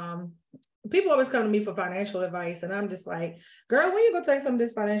this, people always come to me for financial advice. And I'm just like, girl, when you gonna take some of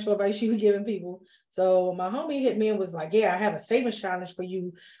this financial advice you giving people? So my homie hit me and was like, yeah, I have a savings challenge for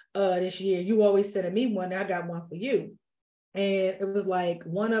you this year. You always sending me one. I got one for you. And it was like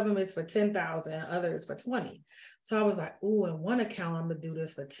one of them is for 10,000, other is for 20. So I was like, ooh, in one account, I'm gonna do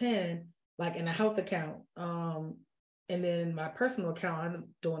this for 10, like in a house account. And then my personal account, I'm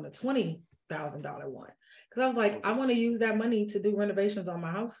doing the $20,000 one. Cause I was like, I want to use that money to do renovations on my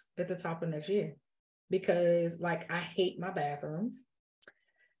house at the top of next year. Because like I hate my bathrooms.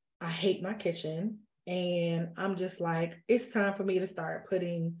 I hate my kitchen. And I'm just like, it's time for me to start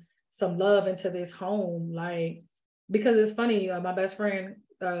putting some love into this home. Like, because it's funny, my best friend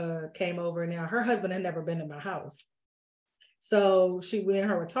came over now. Her husband had never been in my house. So we and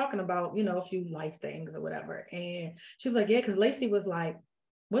her were talking about, a few life things or whatever. And she was like, yeah, because Lacey was like,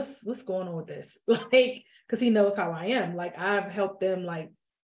 what's going on with this? Like, because he knows how I am. Like, I've helped them like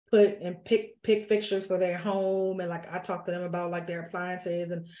put and pick fixtures for their home. And like, I talk to them about like their appliances.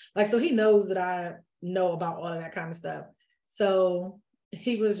 And like, so he knows that I know about all of that kind of stuff. So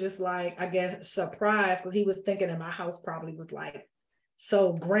he was just like, I guess, surprised because he was thinking that my house probably was like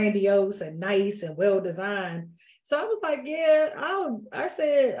so grandiose and nice and well designed. So I was like, yeah, I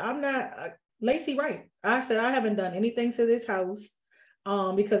said, I'm not Lacey, right? I said, I haven't done anything to this house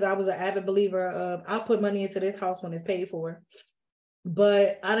because I was an avid believer of I'll put money into this house when it's paid for.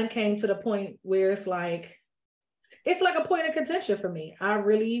 But I done came to the point where it's like a point of contention for me. I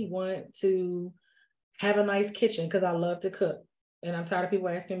really want to have a nice kitchen because I love to cook. And I'm tired of people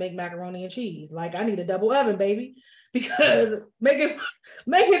asking me to make macaroni and cheese. Like I need a double oven, baby, because making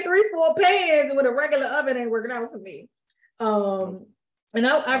 3-4 pans with a regular oven ain't working out for me. And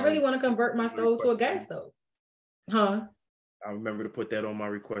I really want to convert my stove to a gas stove. Huh? I remember to put that on my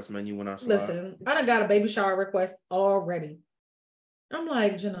request menu when I saw Listen, I done got a baby shower request already. I'm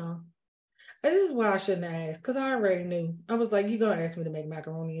like, this is why I shouldn't ask, because I already knew. I was like, you're going to ask me to make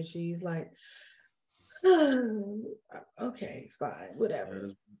macaroni and cheese. Like, okay, fine, whatever.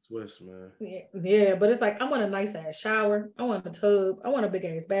 Yeah, Swiss, man. Yeah, but it's like I want a nice ass shower. I want a tub. I want a big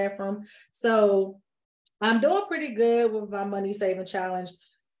ass bathroom. So I'm doing pretty good with my money saving challenge.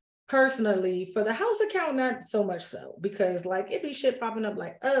 Personally, for the house account, not so much so, because like it be shit popping up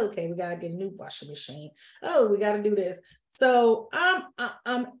like, oh, okay, we gotta get a new washing machine. Oh, we gotta do this. So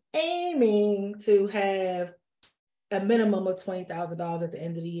I'm aiming to have a minimum of $20,000 at the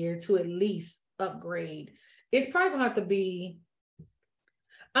end of the year to at least upgrade, it's probably gonna have to be.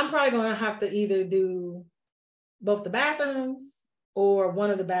 I'm probably gonna have to either do both the bathrooms or one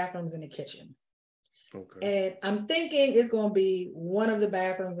of the bathrooms in the kitchen. Okay. And I'm thinking it's going to be one of the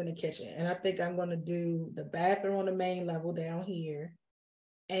bathrooms in the kitchen. And I think I'm going to do the bathroom on the main level down here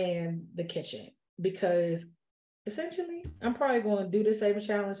and the kitchen, because essentially I'm probably going to do the saving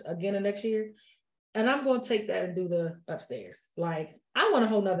challenge again the next year. And I'm going to take that and do the upstairs. Like, I want a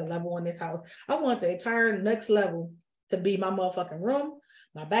whole nother level in this house. I want the entire next level to be my motherfucking room,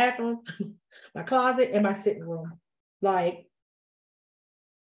 my bathroom, my closet, and my sitting room. Like,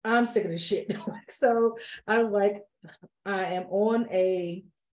 I'm sick of this shit. So I'm like, I am on a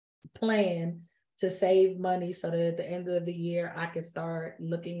plan to save money so that at the end of the year I can start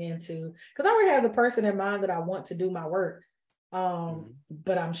looking into, because I already have the person in mind that I want to do my work.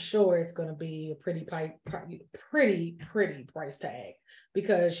 But I'm sure it's going to be a pretty price tag,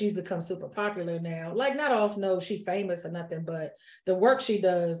 because she's become super popular now. Like, not off no she famous or nothing, but the work she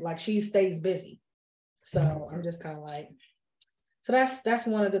does, like, she stays busy. So I'm just kind of like, so that's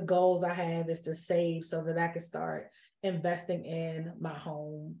one of the goals I have, is to save so that I can start investing in my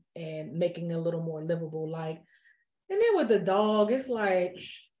home and making it a little more livable. Like, and then with the dog, it's like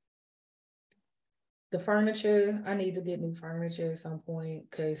the furniture. I need to get new furniture at some point,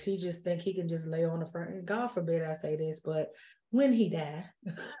 because he just think he can just lay on the furniture. God forbid I say this, but when he die,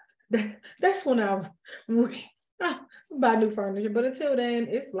 that's when I buy new furniture. But until then,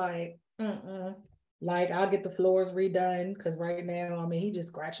 it's like, like, I'll get the floors redone, because right now, I mean, he just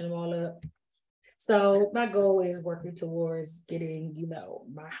scratching them all up. So my goal is working towards getting,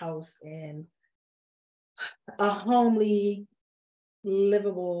 my house in a homely,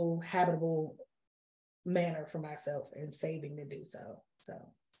 livable, habitable manner for myself, and saving to do so. So,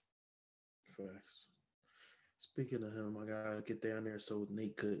 Facts. Speaking of him, I gotta get down there so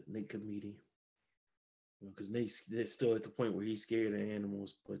Nate could meet him. Because Nate's still at the point where he's scared of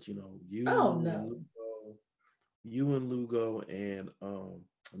animals. But oh no, you and Lugo and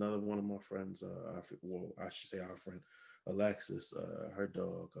another one of my friends, I should say our friend Alexis, her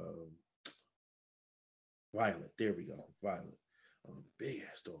dog, Violet. There we go, Violet. Big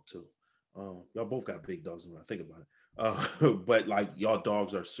ass dog too. Y'all both got big dogs when I think about it. But like, y'all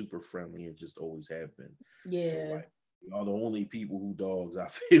dogs are super friendly and just always have been. yeah. So like, y'all the only people who dogs I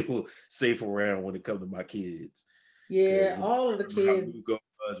feel safe around when it comes to my kids. Yeah, all of the kids. How Lugo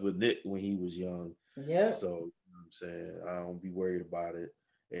was with Nick when he was young. Yeah. So, you know what I'm saying, I don't be worried about it.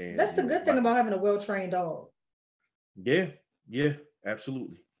 And that's the good thing about having a well-trained dog. Yeah,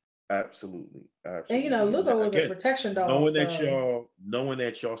 absolutely. Absolutely. And Lugo was a protection dog. Knowing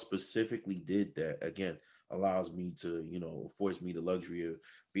that y'all specifically did that, again, allows me to, affords me the luxury of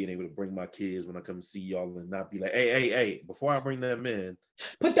being able to bring my kids when I come see y'all and not be like, hey, before I bring them in,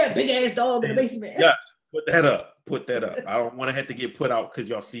 put that big ass dog in the basement. Yes, put that up. I don't want to have to get put out because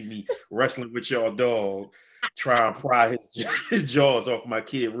y'all see me wrestling with y'all dog, try and pry his jaws off my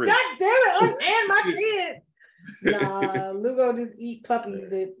kid wrist. God damn it, and my kid. Nah, Lugo just eat puppies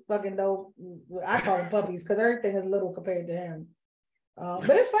that fucking don't. I call them puppies because everything is little compared to him. But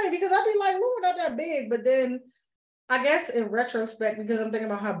it's funny because I be like, Lugo not that big, but then I guess in retrospect, because I'm thinking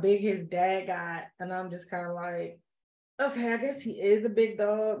about how big his dad got, and I'm just kind of like, okay, I guess he is a big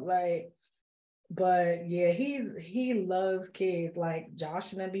dog, like. But yeah, he loves kids. Like,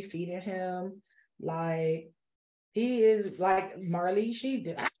 Josh and them be feeding him. Like, he is like Marley. She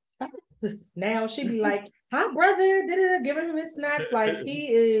did. Now she be like, "Hi, brother," giving him his snacks. Like, he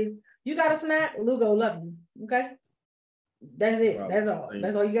is. You got a snack, Lugo love you. Okay, that's it. That's all.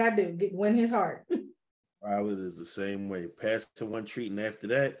 That's all you gotta do. Win his heart. Violet is the same way. Pass to one treat, and after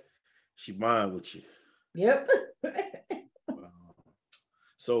that, she mind with you. Yep.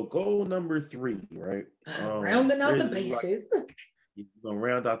 So goal number 3, right? Rounding out the bases. You're gonna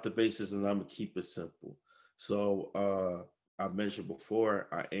round out the bases, and I'm gonna keep it simple. So I mentioned before,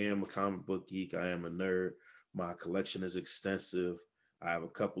 I am a comic book geek. I am a nerd. My collection is extensive. I have a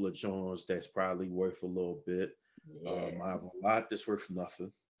couple of Jones that's probably worth a little bit. Yeah. I have a lot that's worth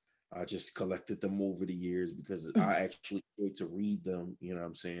nothing. I just collected them over the years because I actually enjoy to read them. You know what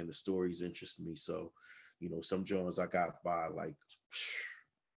I'm saying? The stories interest me. So, some Jones I got by like,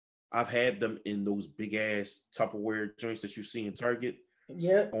 I've had them in those big ass Tupperware joints that you see in Target.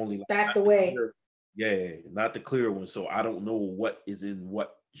 Yep. Only stacked away. Not the clear one. So I don't know what is in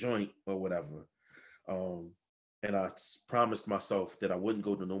what joint or whatever. And I promised myself that I wouldn't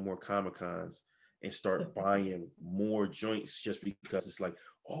go to no more Comic Cons and start buying more joints just because it's like,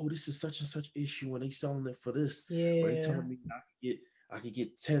 oh, this is such and such issue and they selling it for this. Yeah. Or they telling me I could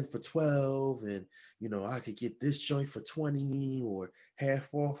get 10 for 12 and I could get this joint for 20 or half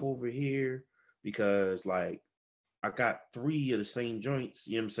off over here. because like I got 3 of the same joints,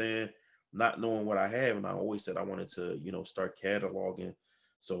 you know what I'm saying? Not knowing what I have. And I always said I wanted to, start cataloging.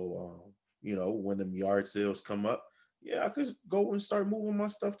 So, when them yard sales come up, yeah, I could go and start moving my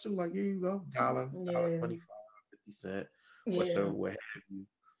stuff too. Like, here you go, dollar Yeah. 25, 50 cent, whatever, Yeah. what have you.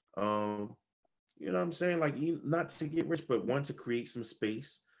 You know what I'm saying? Like, not to get rich, but one, to create some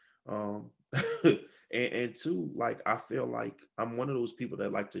space. Um, and two, like, I feel like I'm one of those people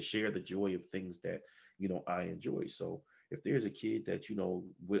that like to share the joy of things that, I enjoy. So if there's a kid that,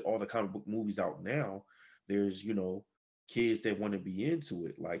 with all the comic book movies out now, there's, kids that want to be into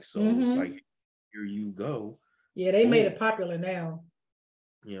it. Like, so it's Mm-hmm. like, here you go. Yeah, they made Boom. it popular now.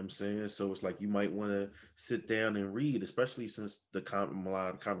 You know what I'm saying? So it's like you might want to sit down and read, especially since a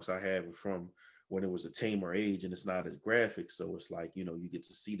lot of comics I have are from when it was a tamer age and it's not as graphic. So it's like, you get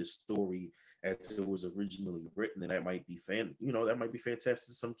to see the story as it was originally written, and that might be that might be fantastic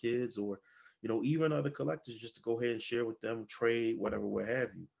to some kids, or even other collectors, just to go ahead and share with them, trade, whatever, what have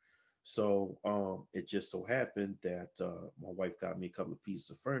you. So it just so happened that my wife got me a couple of pieces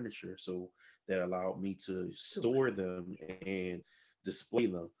of furniture, so that allowed me to store them and display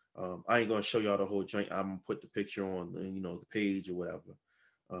them. I ain't gonna show y'all the whole joint. I'm gonna put the picture on, the page or whatever.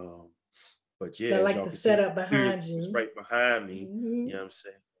 Um, but yeah, That as like y'all the can see, setup here behind it's you. right behind me. Mm-hmm. You know what I'm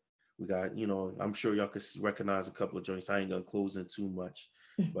saying? We got, I'm sure y'all could recognize a couple of joints. I ain't gonna close in too much,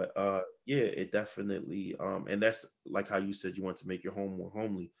 but yeah, it definitely and that's like how you said you want to make your home more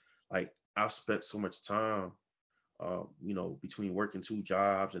homely. Like, I've spent so much time, between working 2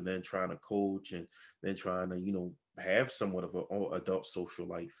 jobs and then trying to coach and then trying to, have somewhat of an adult social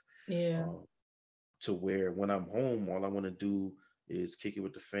life, Yeah. um, to where when I'm home, all I want to do is kick it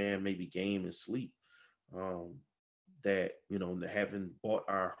with the fam, maybe game and sleep. Um, that having bought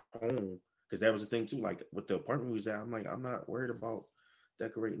our home, because that was the thing too. Like with the apartment we was at, I'm like, I'm not worried about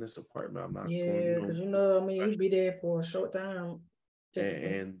decorating this apartment. I'm not going, Yeah, because I mean, you'd be there for a short time,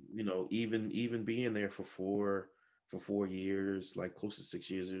 typically. and even being there for 4 years, like close to 6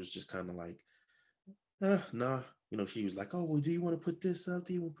 years, it was just kind of like, nah. She was like, oh well, do you want to put this up?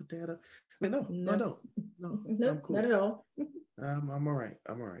 Do you want to put that up? Like, no, I No, don't. No, I'm nope, not cool. at all. I'm all right.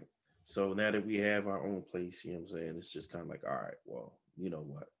 I'm all right. So now that we have our own place, you know what I'm saying? It's just kind of like, all right, well, you know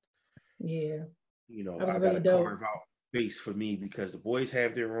what? Yeah, that was I got really to dope. carve out space for me because the boys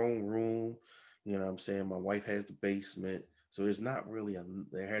have their own room. You know what I'm saying? My wife has the basement. So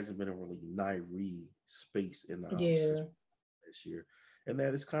there hasn't been a really Nairi space in the house Yeah. this year. And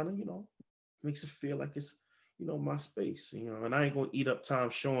that is kind of, makes it feel like it's, my space, and I ain't going to eat up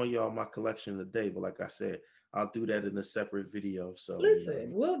time showing y'all my collection today. But like I said, I'll do that in a separate video. So, Listen,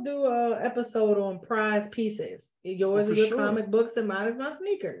 we'll do a episode on prize pieces. oh, Yours are for your sure. comic books, and mine is my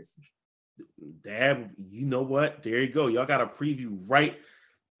sneakers. Dad, you know what? There you go. Y'all got a preview right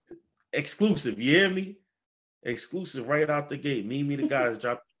exclusive. You hear me? Exclusive right out the gate. Me, the guys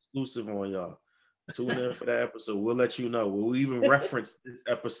drop exclusive on y'all. Tune in for that episode. We'll let you know. We'll even reference this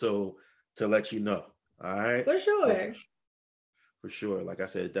episode to let you know. All right. For But sure. for sure, like I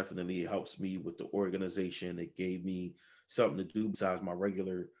said, it definitely helps me with the organization. It gave me something to do besides my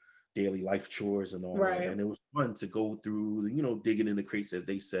regular daily life chores and all that. Right. And it was fun to go through, digging in the crates, as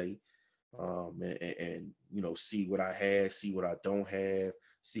they say, and see what I had, see what I don't have,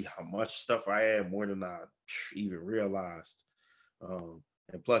 see how much stuff I had, more than I even realized.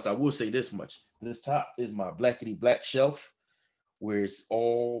 And plus, I will say this much: this top is my blackety black shelf, where it's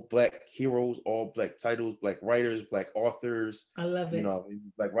all black heroes, all black titles, black writers, black authors, I love it.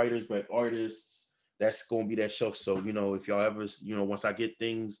 black writers, black artists. That's gonna be that shelf. So, if y'all ever, once I get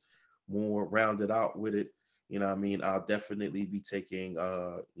things more rounded out with it, what I mean, I'll definitely be taking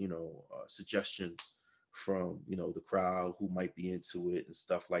suggestions from, the crowd who might be into it and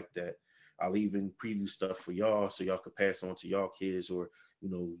stuff like that. I'll even preview stuff for y'all so y'all could pass on to y'all kids, or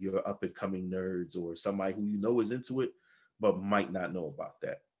your up and coming nerds, or somebody who is into it but might not know about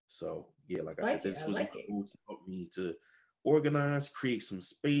that. So yeah, like I said, Like it. this I was my like it. goal, to help me to organize, create some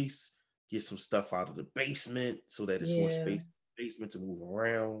space, get some stuff out of the basement so that it's more Yeah. space in the basement to move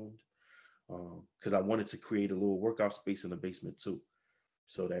around. Because I wanted to create a little workout space in the basement too,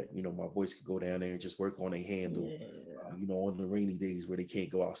 so that my boys could go down there and just work on a handle, Yeah. on the rainy days where they can't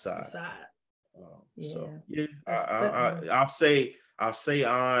go outside. Aside. So Yeah. yeah, That's that. I'll say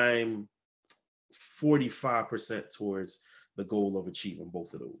I'm 45% towards the goal of achieving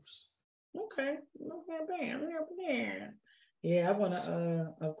both of those. Okay. Okay, bam. Bam. Yeah, I want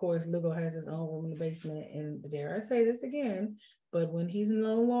to, of course, Lugo has his own room in the basement. And dare I say this again, but when he's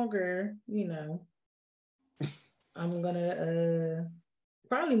no longer, I'm going to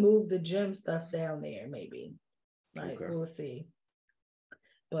probably move the gym stuff down there, maybe. Like, Okay. we'll see.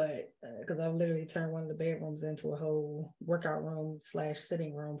 but because I've literally turned one of the bedrooms into a whole workout room /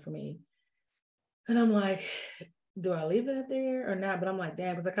 sitting room for me. And I'm like, do I leave it up there or not? But I'm like,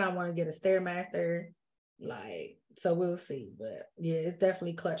 damn, because I kind of want to get a Stairmaster. Like, so we'll see. But yeah, it's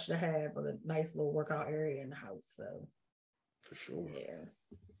definitely clutch to have a nice little workout area in the house. So For sure. yeah.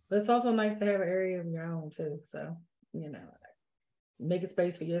 But it's also nice to have an area of your own too. So, make a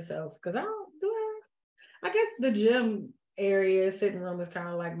space for yourself. Because I guess the gym area, sitting room is kind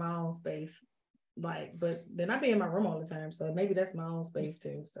of like my own space. Like, but then I be in my room all the time. So maybe that's my own space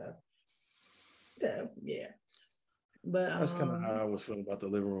too. So yeah. But That's kind of how I was feeling about the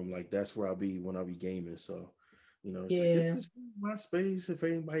living room. Like that's where I'll be when I'll be gaming. So, it's like yeah. this is my space. If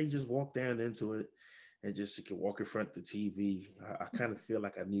anybody just walk down into it and just can walk in front of the TV, I kind of feel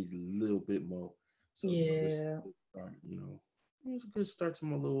like I need a little bit more. So, this is a good start, it's a good start to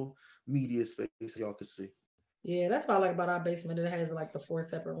my little media space. Y'all can see. Yeah, that's what I like about our basement. It has like the 4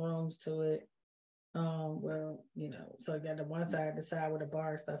 separate rooms to it. Well, so you got the one side, the side where the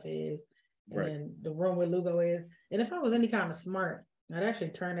bar stuff is, and Right. then the room where Lugo is. And if I was any kind of smart, I'd actually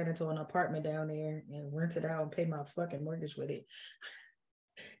turn it into an apartment down there and rent it out and pay my fucking mortgage with it.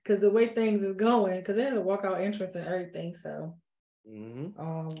 Because the way things is going, because it has a walkout entrance and everything. So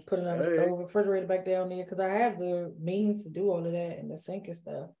put another stove, refrigerator back down there because I have the means to do all of that and the sink and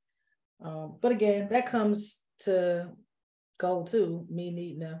stuff. But again, that comes to go too, me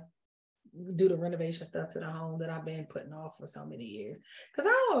needing to do the renovation stuff to the home that I've been putting off for so many years.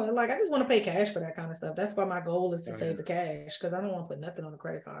 Because I just want to pay cash for that kind of stuff. That's why my goal is to save the cash, because I don't want to put nothing on the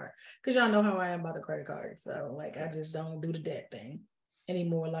credit card. Because y'all know how I am about the credit card. So like I just don't do the debt thing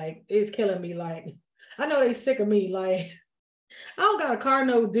anymore. Like it's killing me. Like I know they sick of me. Like I don't got a car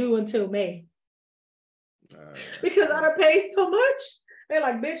note due until May. Because I done paid so much. They're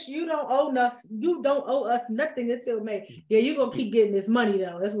like, bitch, you don't owe us nothing until May. Yeah, you're gonna keep getting this money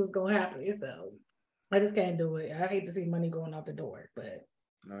though. That's what's gonna happen. So I just can't do it. I hate to see money going out the door, but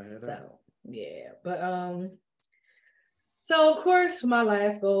I hear that. so yeah. But so of course my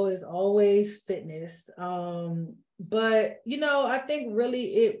last goal is always fitness. But I think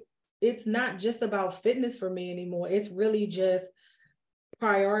really it's not just about fitness for me anymore. It's really just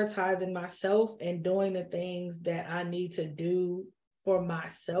prioritizing myself and doing the things that I need to do for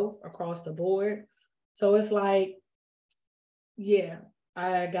myself across the board. So it's like, yeah,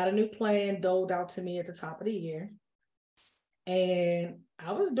 I got a new plan doled out to me at the top of the year. And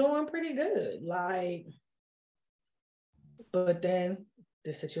I was doing pretty good. But then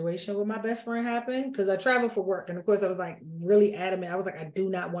the situation with my best friend happened because I traveled for work. And of course I was like really adamant. I was like, I do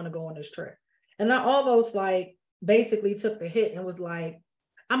not want to go on this trip. And I almost like basically took the hit and was like,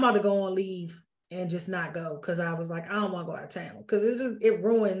 I'm about to go on leave and just not go because I was like, I don't want to go out of town because it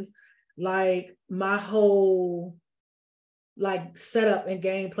ruins like my whole like setup and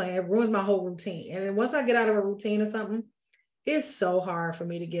game plan. It ruins my whole routine. And then once I get out of a routine or something, it's so hard for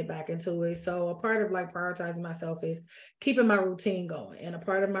me to get back into it. So a part of like prioritizing myself is keeping my routine going. And a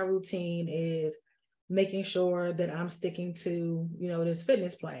part of my routine is making sure that I'm sticking to, this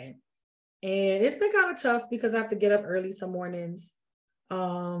fitness plan. And it's been kind of tough because I have to get up early some mornings.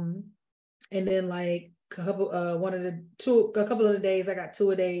 And then like a couple of the days I got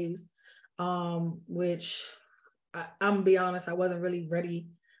 2-a-days, which I'm gonna be honest, I wasn't really ready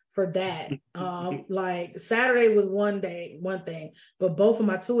for that. Like Saturday was one thing, but both of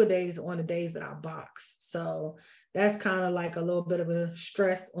my 2-a-days on the days that I box. So that's kind of like a little bit of a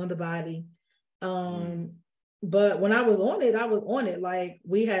stress on the body. But when I was on it. Like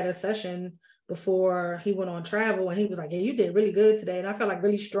we had a session before he went on travel and he was like, yeah, you did really good today. And I felt like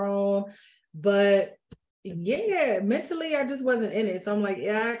really strong, but yeah, mentally, I just wasn't in it. So I'm like,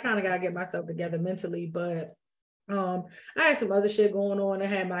 yeah, I kind of got to get myself together mentally, but I had some other shit going on. I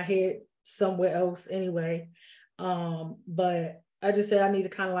had my head somewhere else anyway. But I just said I need to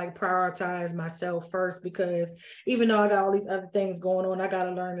kind of like prioritize myself first because even though I got all these other things going on, I got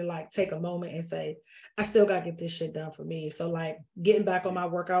to learn to like take a moment and say, I still got to get this shit done for me. So like getting back on my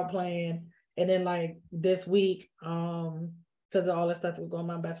workout plan. And then like this week, because of all the stuff that was going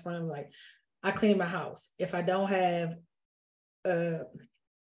on, my best friend was like, I clean my house. If I don't have,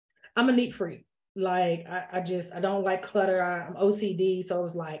 I'm a neat freak. Like I don't like clutter. I'm OCD. So it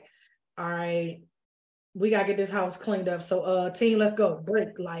was like, all right, we gotta get this house cleaned up. So team, let's go.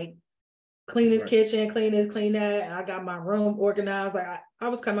 Break. Like clean this kitchen, clean this, clean that. I got my room organized. Like I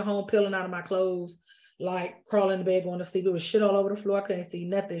was coming home peeling out of my clothes, like crawling in the bed, going to sleep. It was shit all over the floor. I couldn't see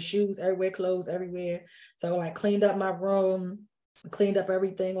nothing. Shoes everywhere, clothes everywhere. So I like cleaned up my room, cleaned up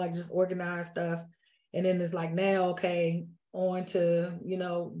everything, like just organized stuff. And then it's like now, okay, on to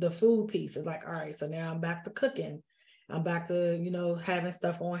the food piece. It's like, all right, so now I'm back to cooking. I'm back to, having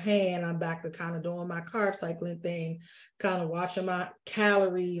stuff on hand. I'm back to kind of doing my carb cycling thing, kind of watching my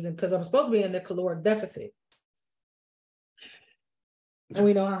calories, and because I'm supposed to be in the caloric deficit. And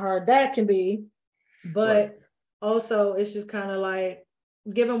we know how hard that can be. But also, it's just kind of like,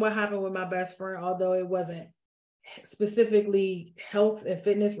 given what happened with my best friend, although it wasn't specifically health and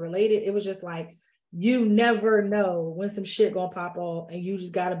fitness related, it was just like, you never know when some shit gonna pop off, and you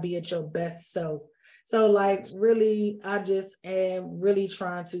just gotta be at your best self. So like, really, I just am really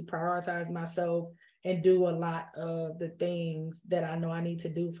trying to prioritize myself and do a lot of the things that I know I need to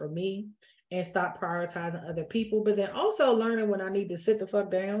do for me, and stop prioritizing other people. But then also learning when I need to sit the fuck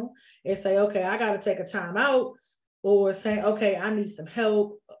down and say, okay, I gotta take a time out, or say, okay, I need some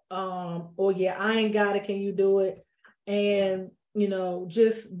help. Or yeah, I ain't got it, can you do it? And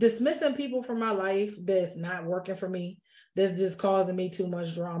just dismissing people from my life that's not working for me, that's just causing me too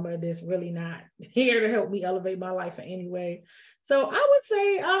much drama, that's really not here to help me elevate my life in any way. So I would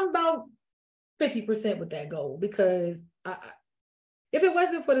say I'm about 50% with that goal, because if it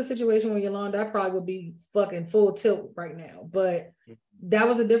wasn't for the situation with Yolanda, I probably would be fucking full tilt right now. But that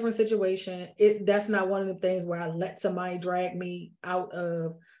was a different situation. That's not one of the things where I let somebody drag me out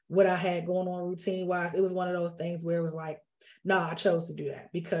of what I had going on routine wise. It was one of those things where it was like, nah, I chose to do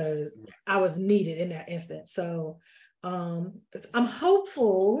that because I was needed in that instance. So I'm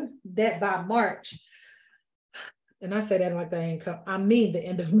hopeful that by March, and I say that like that ain't come, I mean the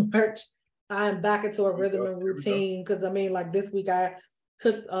end of March, I'm back into a rhythm and routine. Because I mean, like this week I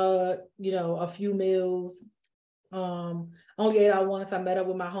took a few meals. Only ate out once. I met up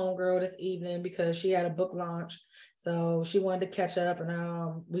with my homegirl this evening because she had a book launch, so she wanted to catch up,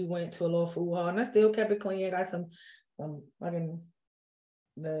 and we went to a little food hall, and I still kept it clean. I got some fucking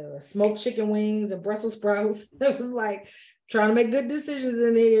the smoked chicken wings and Brussels sprouts. It was like trying to make good decisions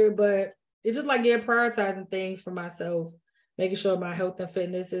in here, but it's just like prioritizing things for myself, making sure my health and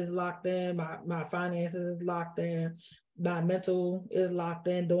fitness is locked in, my finances is locked in, my mental is locked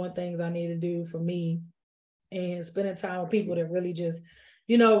in, doing things I need to do for me, and spending time with people that really just,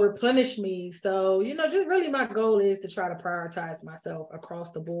 replenish me. So, just really my goal is to try to prioritize myself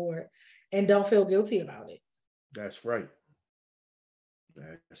across the board and don't feel guilty about it. That's right.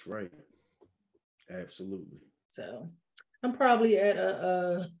 That's right. Absolutely. So I'm probably at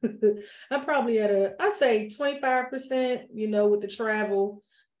I say 25%, with the travel,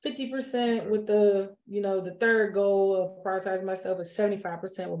 50% with the third goal of prioritizing myself, is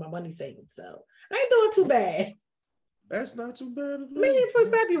 75% with my money savings. So I ain't doing too bad. That's not too bad at all. I mean, for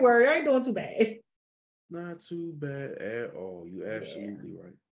February, I ain't doing too bad. Not too bad at all. You absolutely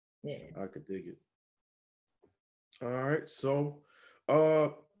right. Yeah. I could dig it. All right. So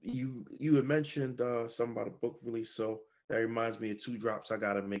you had mentioned something about a book release. So that reminds me of two drops I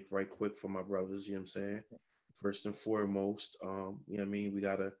gotta make right quick for my brothers, you know what I'm saying? First and foremost, you know what I mean, we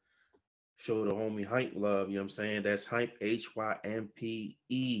gotta show the homie Hype love, you know what I'm saying? That's Hype, HYMPE,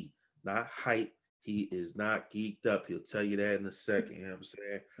 not hype. He is not geeked up. He'll tell you that in a second, you know what I'm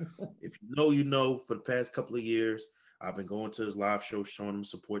saying? If you know, you know, for the past couple of years, I've been going to his live show, showing him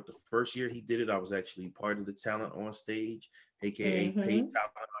support. The first year he did it, I was actually part of the talent on stage, aka paid talent.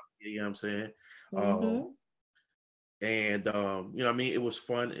 You know what I'm saying? Um, and you know what I mean, it was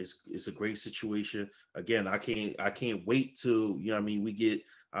fun. It's a great situation. Again, I can't wait till, you know what I mean, we get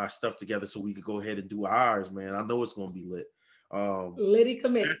our stuff together so we could go ahead and do ours, man. I know it's gonna be lit. Liddy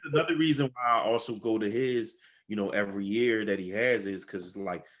commit. That's another reason why I also go to his, you know, every year that he has, is because it's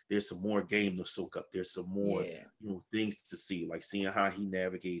like there's some more game to soak up. There's some more, you know, things to see, like seeing how he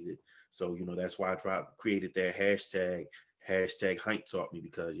navigated. So, you know, that's why I created that hashtag Hype taught me,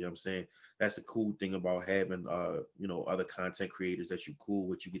 because you know what I'm saying, that's the cool thing about having you know, other content creators that you cool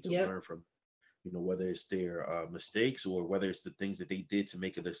with, you get to learn from, you know, whether it's their mistakes or whether it's the things that they did to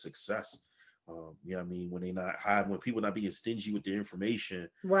make it a success. You know what I mean? When people not being stingy with their information,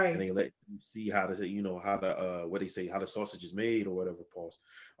 right, and they let you see how to, you know, how to what they say, how the sausage is made or whatever, pause.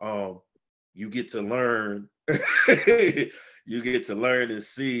 You get to learn, you get to learn and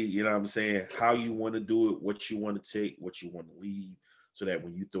see, you know what I'm saying, how you want to do it, what you want to take, what you want to leave, so that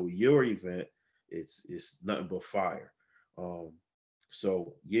when you throw your event, it's nothing but fire. Um,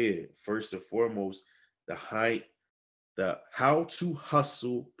 so yeah, first and foremost, the hype, the How to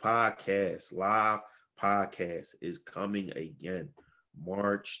Hustle podcast, live podcast, is coming again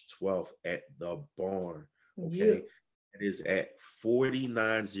March 12th at the Barn. Okay. It is at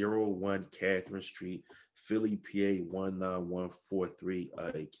 4901 Catherine Street, Philly, PA 19143.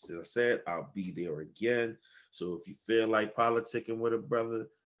 As I said, I'll be there again. So if you feel like politicking with a brother,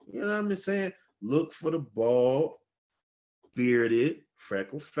 you know what I'm saying? Look for the bald, bearded,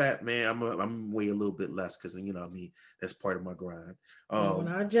 freckle fat, man. I'm weigh a little bit less because you know what I mean that's part of my grind. Doing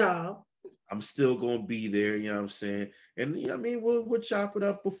our job. I'm still gonna be there, you know what I'm saying? And you know what I mean, we'll chop it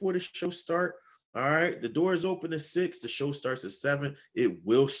up before the show start. All right. The doors open at 6, the show starts at 7. It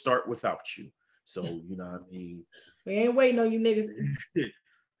will start without you. So, you know what I mean? We ain't waiting on you niggas.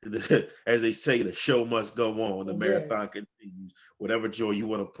 As they say, the show must go on. The marathon Yes. continues. Whatever joy you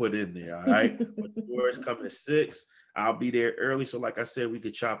want to put in there. All right. But the doors coming at 6. I'll be there early. So, like I said, we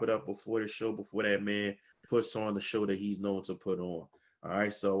could chop it up before the show, before that man puts on the show that he's known to put on. All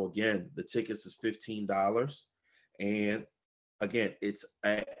right. So again, the tickets is $15. And again, it's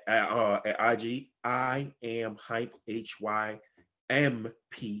at IG. I am hype HYMPE.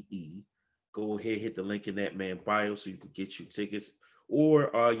 Go ahead, hit the link in that man bio so you can get you tickets. Or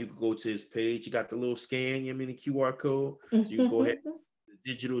you can go to his page. You got the little scan, you know, I mean the QR code. So you can go ahead the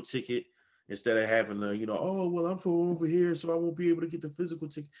digital ticket instead of having the, you know, oh well, I'm from over here, so I won't be able to get the physical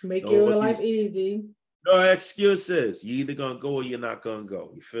ticket. Make No your life easy. No excuses. You either gonna go or you're not gonna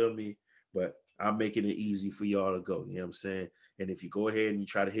go. You feel me? But I'm making it easy for y'all to go. You know what I'm saying? And if you go ahead and you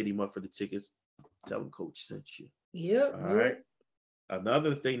try to hit him up for the tickets, tell him coach sent you. Yep. All right.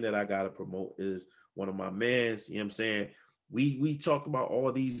 Another thing that I gotta promote is one of my mans, you know what I'm saying? We talk about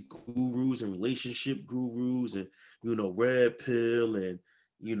all these gurus and relationship gurus and you know, red pill and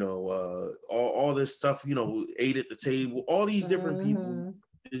you know, all this stuff, you know, ate at the table, all these different people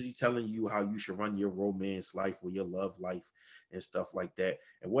busy telling you how you should run your romance life or your love life and stuff like that.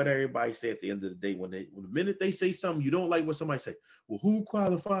 And what everybody say at the end of the day, when the minute they say something you don't like what somebody say, well, who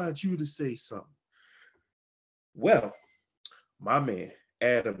qualified you to say something? Well, my man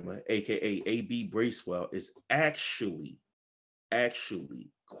Adam, aka AB Bracewell, is actually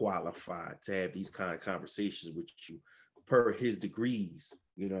qualified to have these kind of conversations with you per his degrees.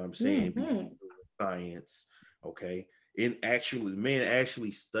 You know what I'm saying? Science, okay. In actually, the man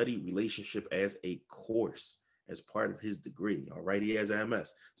actually studied relationship as a course as part of his degree. All right, he has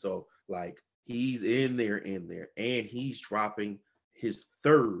MS, so like he's in there, and he's dropping his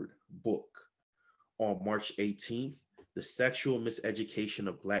third book on March 18th, The Sexual Miseducation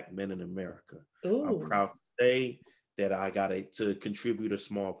of Black Men in America. Ooh. I'm proud to say that I got to contribute a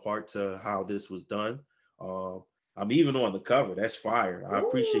small part to how this was done. I'm even on the cover. That's fire. I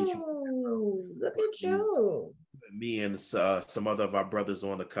appreciate you. Look at you. Me and some other of our brothers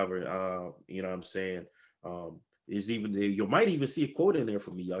on the cover. You know what I'm saying? Is even you might even see a quote in there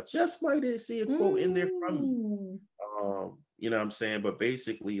from me. Y'all just might see a quote in there from me. You know what I'm saying? But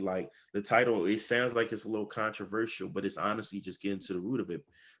basically, like the title, it sounds like it's a little controversial, but it's honestly just getting to the root of it.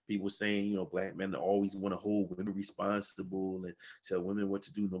 People saying, you know, black men always want to hold women responsible and tell women what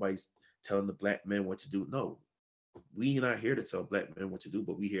to do. Nobody's telling the black men what to do. No, we are not here to tell black men what to do,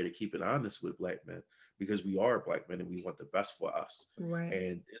 but we're here to keep it honest with black men because we are black men and we want the best for us. Right.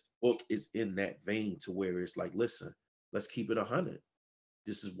 And this book is in that vein to where it's like, listen, let's keep it 100.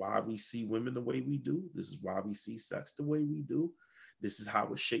 This is why we see women the way we do. This is why we see sex the way we do. This is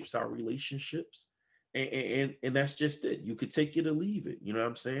how it shapes our relationships. And that's just it. You could take it or leave it. You know what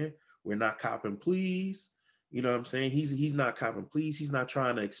I'm saying? We're not copping please. You know what I'm saying? He's not copping please. He's not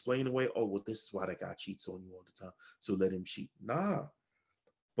trying to explain away, oh, well, this is why that guy cheats on you all the time. So let him cheat. Nah.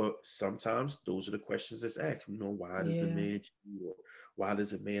 But sometimes those are the questions that's asked. You know, why does a man cheat, or why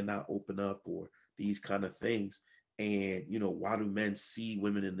does a man not open up, or these kind of things? And, you know, why do men see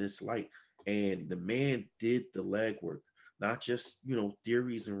women in this light? And the man did the legwork, not just, you know,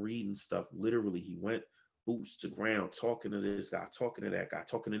 theories and reading stuff. Literally, he went boots to ground, talking to this guy, talking to that guy,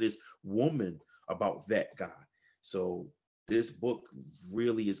 talking to this woman about that guy. So this book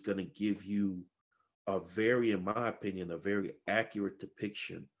really is going to give you a very, in my opinion, a very accurate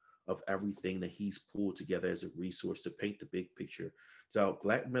depiction of everything that he's pulled together as a resource to paint the big picture, to help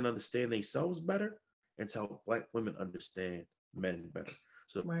black men understand themselves better and to help black women understand men better.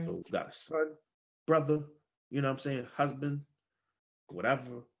 So if you've got a son, brother, you know what I'm saying, husband,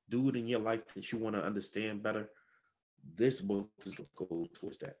 whatever, dude in your life that you want to understand better, this book is going to go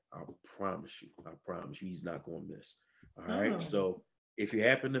towards that. I promise you he's not going to miss. All right. So if you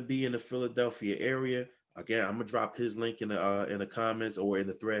happen to be in the Philadelphia area, again, I'm gonna drop his link in the comments, or in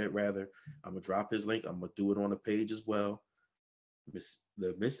the thread rather. I'm gonna drop his link. I'm gonna do it on the page as well.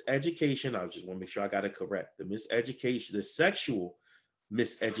 The miseducation. I just want to make sure I got it correct. The miseducation, the sexual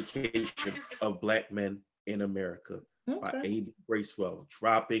miseducation of black men in America by A.B. Bracewell,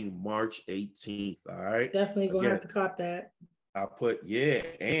 dropping March 18th. All right. Definitely gonna have to cop that. I put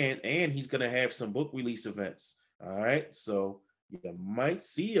and he's gonna have some book release events. All right, so you might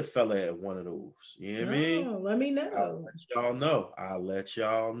see a fella at one of those. You know what I mean? Let me know. I'll let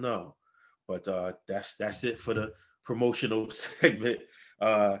y'all know. But that's it for the promotional segment.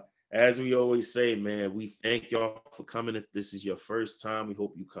 As we always say, man, we thank y'all for coming. If this is your first time, we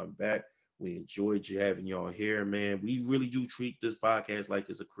hope you come back. We enjoyed you having y'all here, man. We really do treat this podcast like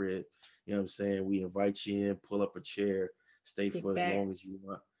it's a crib. You know what I'm saying? We invite you in, pull up a chair, stay Kick for as back. long as you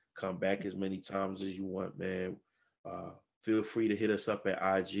want, come back as many times as you want, man. Feel free to hit us up at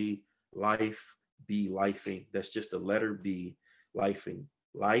IG, Life Be Lifing. That's just the letter B, Lifing.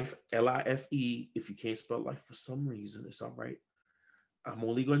 Life, Life. If you can't spell life for some reason, it's all right. I'm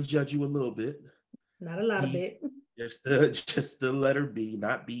only going to judge you a little bit. Not a lot of B, bit. just the letter B,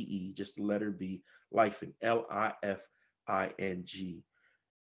 not BE, just the letter B, Lifing, Lifing.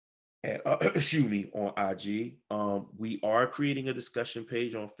 At, excuse me, on IG. We are creating a discussion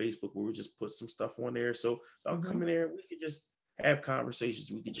page on Facebook where we just put some stuff on there. So I'll come in there. We can just have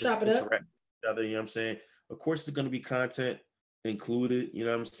conversations. We can just Chop it up. interact with each other. You know what I'm saying? Of course, there's going to be content included. You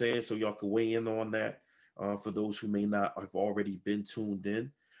know what I'm saying? So y'all can weigh in on that. For those who may not have already been tuned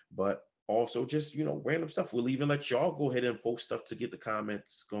in, but also just random stuff. We'll even let y'all go ahead and post stuff to get the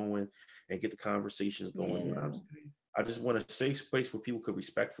comments going and get the conversations going. You know what I'm saying? I just want a safe space where people could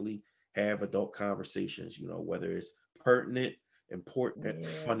respectfully have adult conversations, whether it's pertinent, important,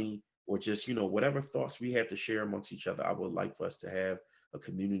 funny, or just, whatever thoughts we have to share amongst each other. I would like for us to have a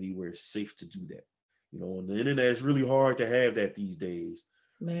community where it's safe to do that. On the internet, it's really hard to have that these days.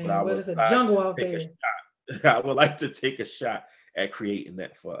 Man, but it's a jungle out there. I would like to take a shot at creating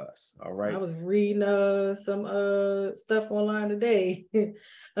that for us. All right. I was reading some stuff online today.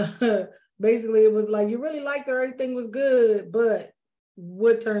 Basically, it was like you really liked her, everything was good, but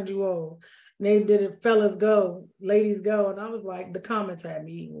what turned you on? And they did it, fellas go, ladies go, and I was like, the comments had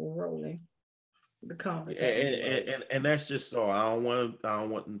me rolling. The comments and that's just so I don't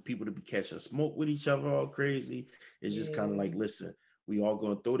want people to be catching smoke with each other all crazy. It's just kind of like, listen, we all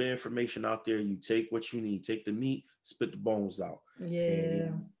gonna throw the information out there. You take what you need, take the meat, spit the bones out. Yeah.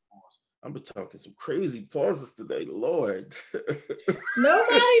 And, I'm talking some crazy pauses today, Lord.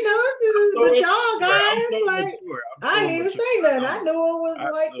 Nobody knows it, but y'all guys, like, I didn't even say nothing. I knew it was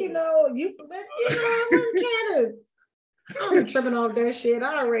like, you I wasn't trying to. I'm tripping off that shit.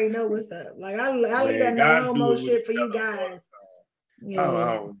 I already know what's up. Like I leave that no homo shit for you guys.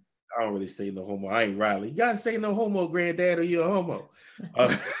 Yeah. I don't really say no homo. I ain't Riley. You gotta say no homo, granddad, or you're a homo.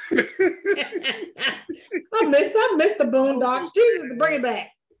 I miss the Boondocks. Jesus, to bring it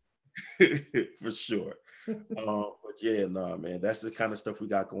back. For sure. But yeah, nah, man, that's the kind of stuff we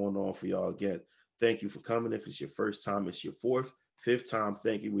got going on for y'all. Again, thank you for coming. If it's your first time, it's your fourth, fifth time,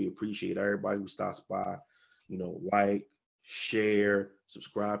 thank you. We appreciate everybody who stops by. Like, share,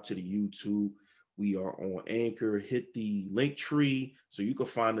 subscribe to the YouTube. We are on Anchor. Hit the link tree so you can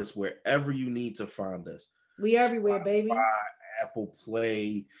find us wherever you need to find us. We everywhere, Spotify, baby. Apple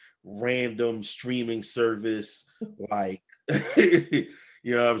Play, random streaming service, like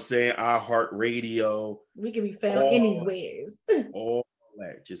you know what I'm saying? iHeartRadio. We can be found in these ways. All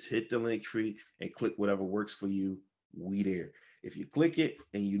that. Just hit the link tree and click whatever works for you. We there. If you click it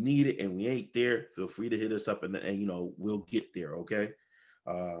and you need it and we ain't there, feel free to hit us up and we'll get there, okay?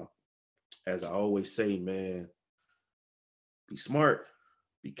 As I always say, man, be smart,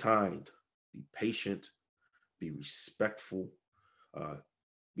 be kind, be patient, be respectful,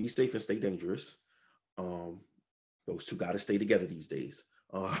 be safe and stay dangerous. Those two got to stay together these days.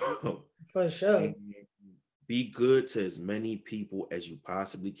 For sure. Be good to as many people as you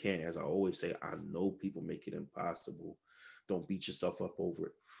possibly can. As I always say, I know people make it impossible. Don't beat yourself up over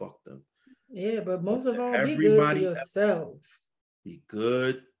it. Fuck them. Yeah, but most of all, be good to yourself. Be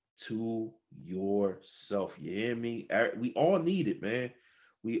good to yourself. You hear me? We all need it, man.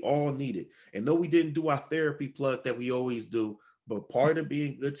 We all need it. And no, we didn't do our therapy plug that we always do, but part of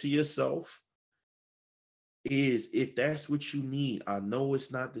being good to yourself is, if that's what you need, I know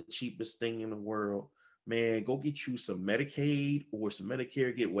it's not the cheapest thing in the world, man, go get you some Medicaid or some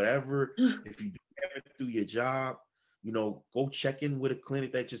Medicare, get whatever. If you do have it through your job, go check in with a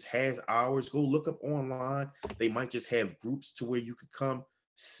clinic that just has hours. Go look up online. They might just have groups to where you could come,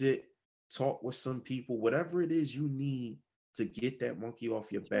 sit, talk with some people, whatever it is you need to get that monkey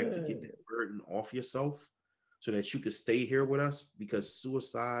off your back, to get that burden off yourself so that you could stay here with us, because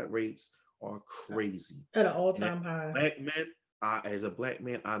suicide rates are crazy. At an all-time high. Black men, as a black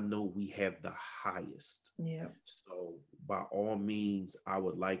man, I know we have the highest. Yeah. So by all means, I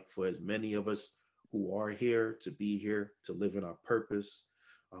would like for as many of us who are here to be here, to live in our purpose,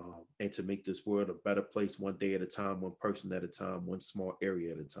 and to make this world a better place, one day at a time, one person at a time, one small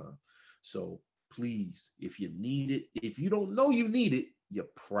area at a time. So please, if you need it, if you don't know you need it, you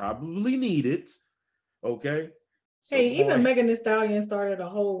probably need it. Okay. So hey, even Megan Thee Stallion started a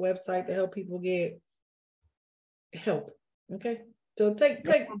whole website to help people get help. Okay. So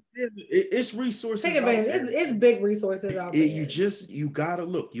it's resources. Take advantage. It's big resources out there. You gotta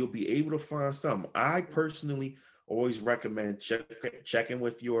look. You'll be able to find some. I personally always recommend checking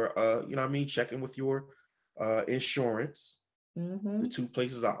with your checking with your insurance. The two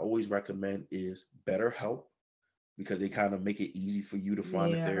places I always recommend is BetterHelp, because they kind of make it easy for you to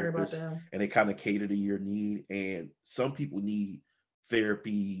find a therapist, and they kind of cater to your need. And some people need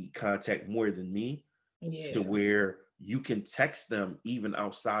therapy contact more than me, to where you can text them even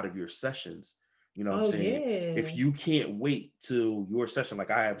outside of your sessions. You know what I'm saying? If you can't wait till your session,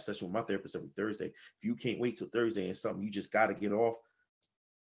 like I have a session with my therapist every Thursday. If you can't wait till Thursday and something you just got to get off,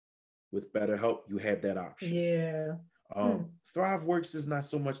 with BetterHelp, you have that option. Yeah. ThriveWorks is not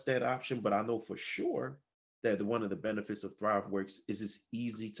so much that option, but I know for sure that one of the benefits of ThriveWorks is it's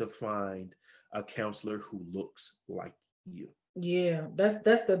easy to find a counselor who looks like you. Yeah,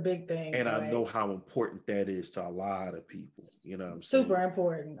 that's the big thing. And I know how important that is to a lot of people. You know what I'm saying? Super saying?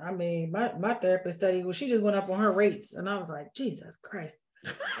 important. I mean, my therapist study, she just went up on her rates, and I was like, Jesus Christ.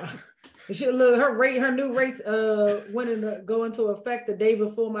 Her new rates go into effect the day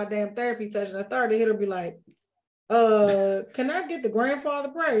before my damn therapy session. I thought it'll be like, can I get the grandfather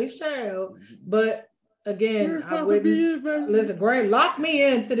price, child? But again, I wouldn't listen. Lock me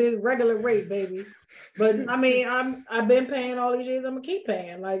into this regular rate, baby. But I mean, I've been paying all these years. I'm gonna keep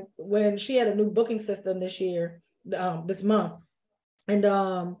paying. Like when she had a new booking system this month,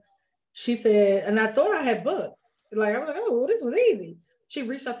 and she said, and I thought I had booked. Like I was like, oh, well, this was easy. She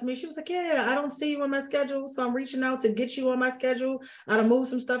reached out to me. She was like, yeah, I don't see you on my schedule, so I'm reaching out to get you on my schedule. I done move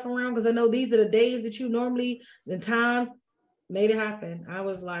some stuff around because I know these are the days that you normally and times. Made it happen. I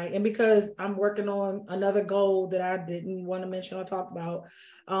was like, and because I'm working on another goal that I didn't want to mention or talk about,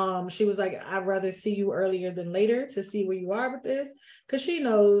 she was like, I'd rather see you earlier than later to see where you are with this, because she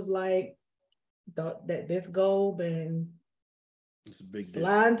knows like that this goal been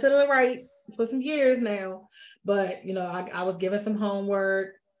sliding to the right for some years now. But you know, I was given some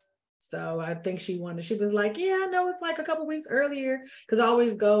homework. So I think she was like, yeah, I know it's like a couple weeks earlier, because I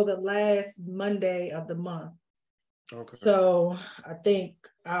always go the last Monday of the month. Okay. So I think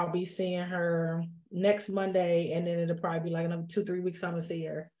I'll be seeing her next Monday, and then it'll probably be like another 2-3 weeks I'm gonna see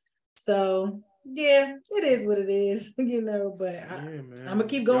her. So yeah, it is what it is, you know. But I'm gonna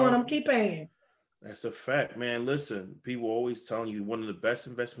keep going. I'm gonna keep paying. That's a fact, man. Listen, people always telling you one of the best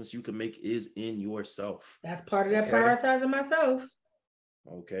investments you can make is in yourself. That's part of that prioritizing myself.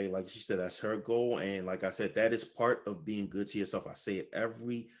 Okay, like she said, that's her goal. And like I said, that is part of being good to yourself. I say it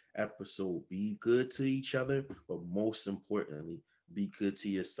every episode. Be good to each other, but most importantly, be good to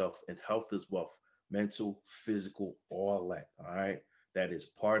yourself. And health is wealth, mental, physical, all that. All right. That is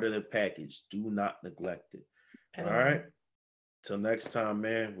part of the package. Do not neglect it. All right. Till next time,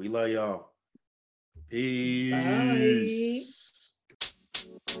 man. We love y'all. Peace. Bye.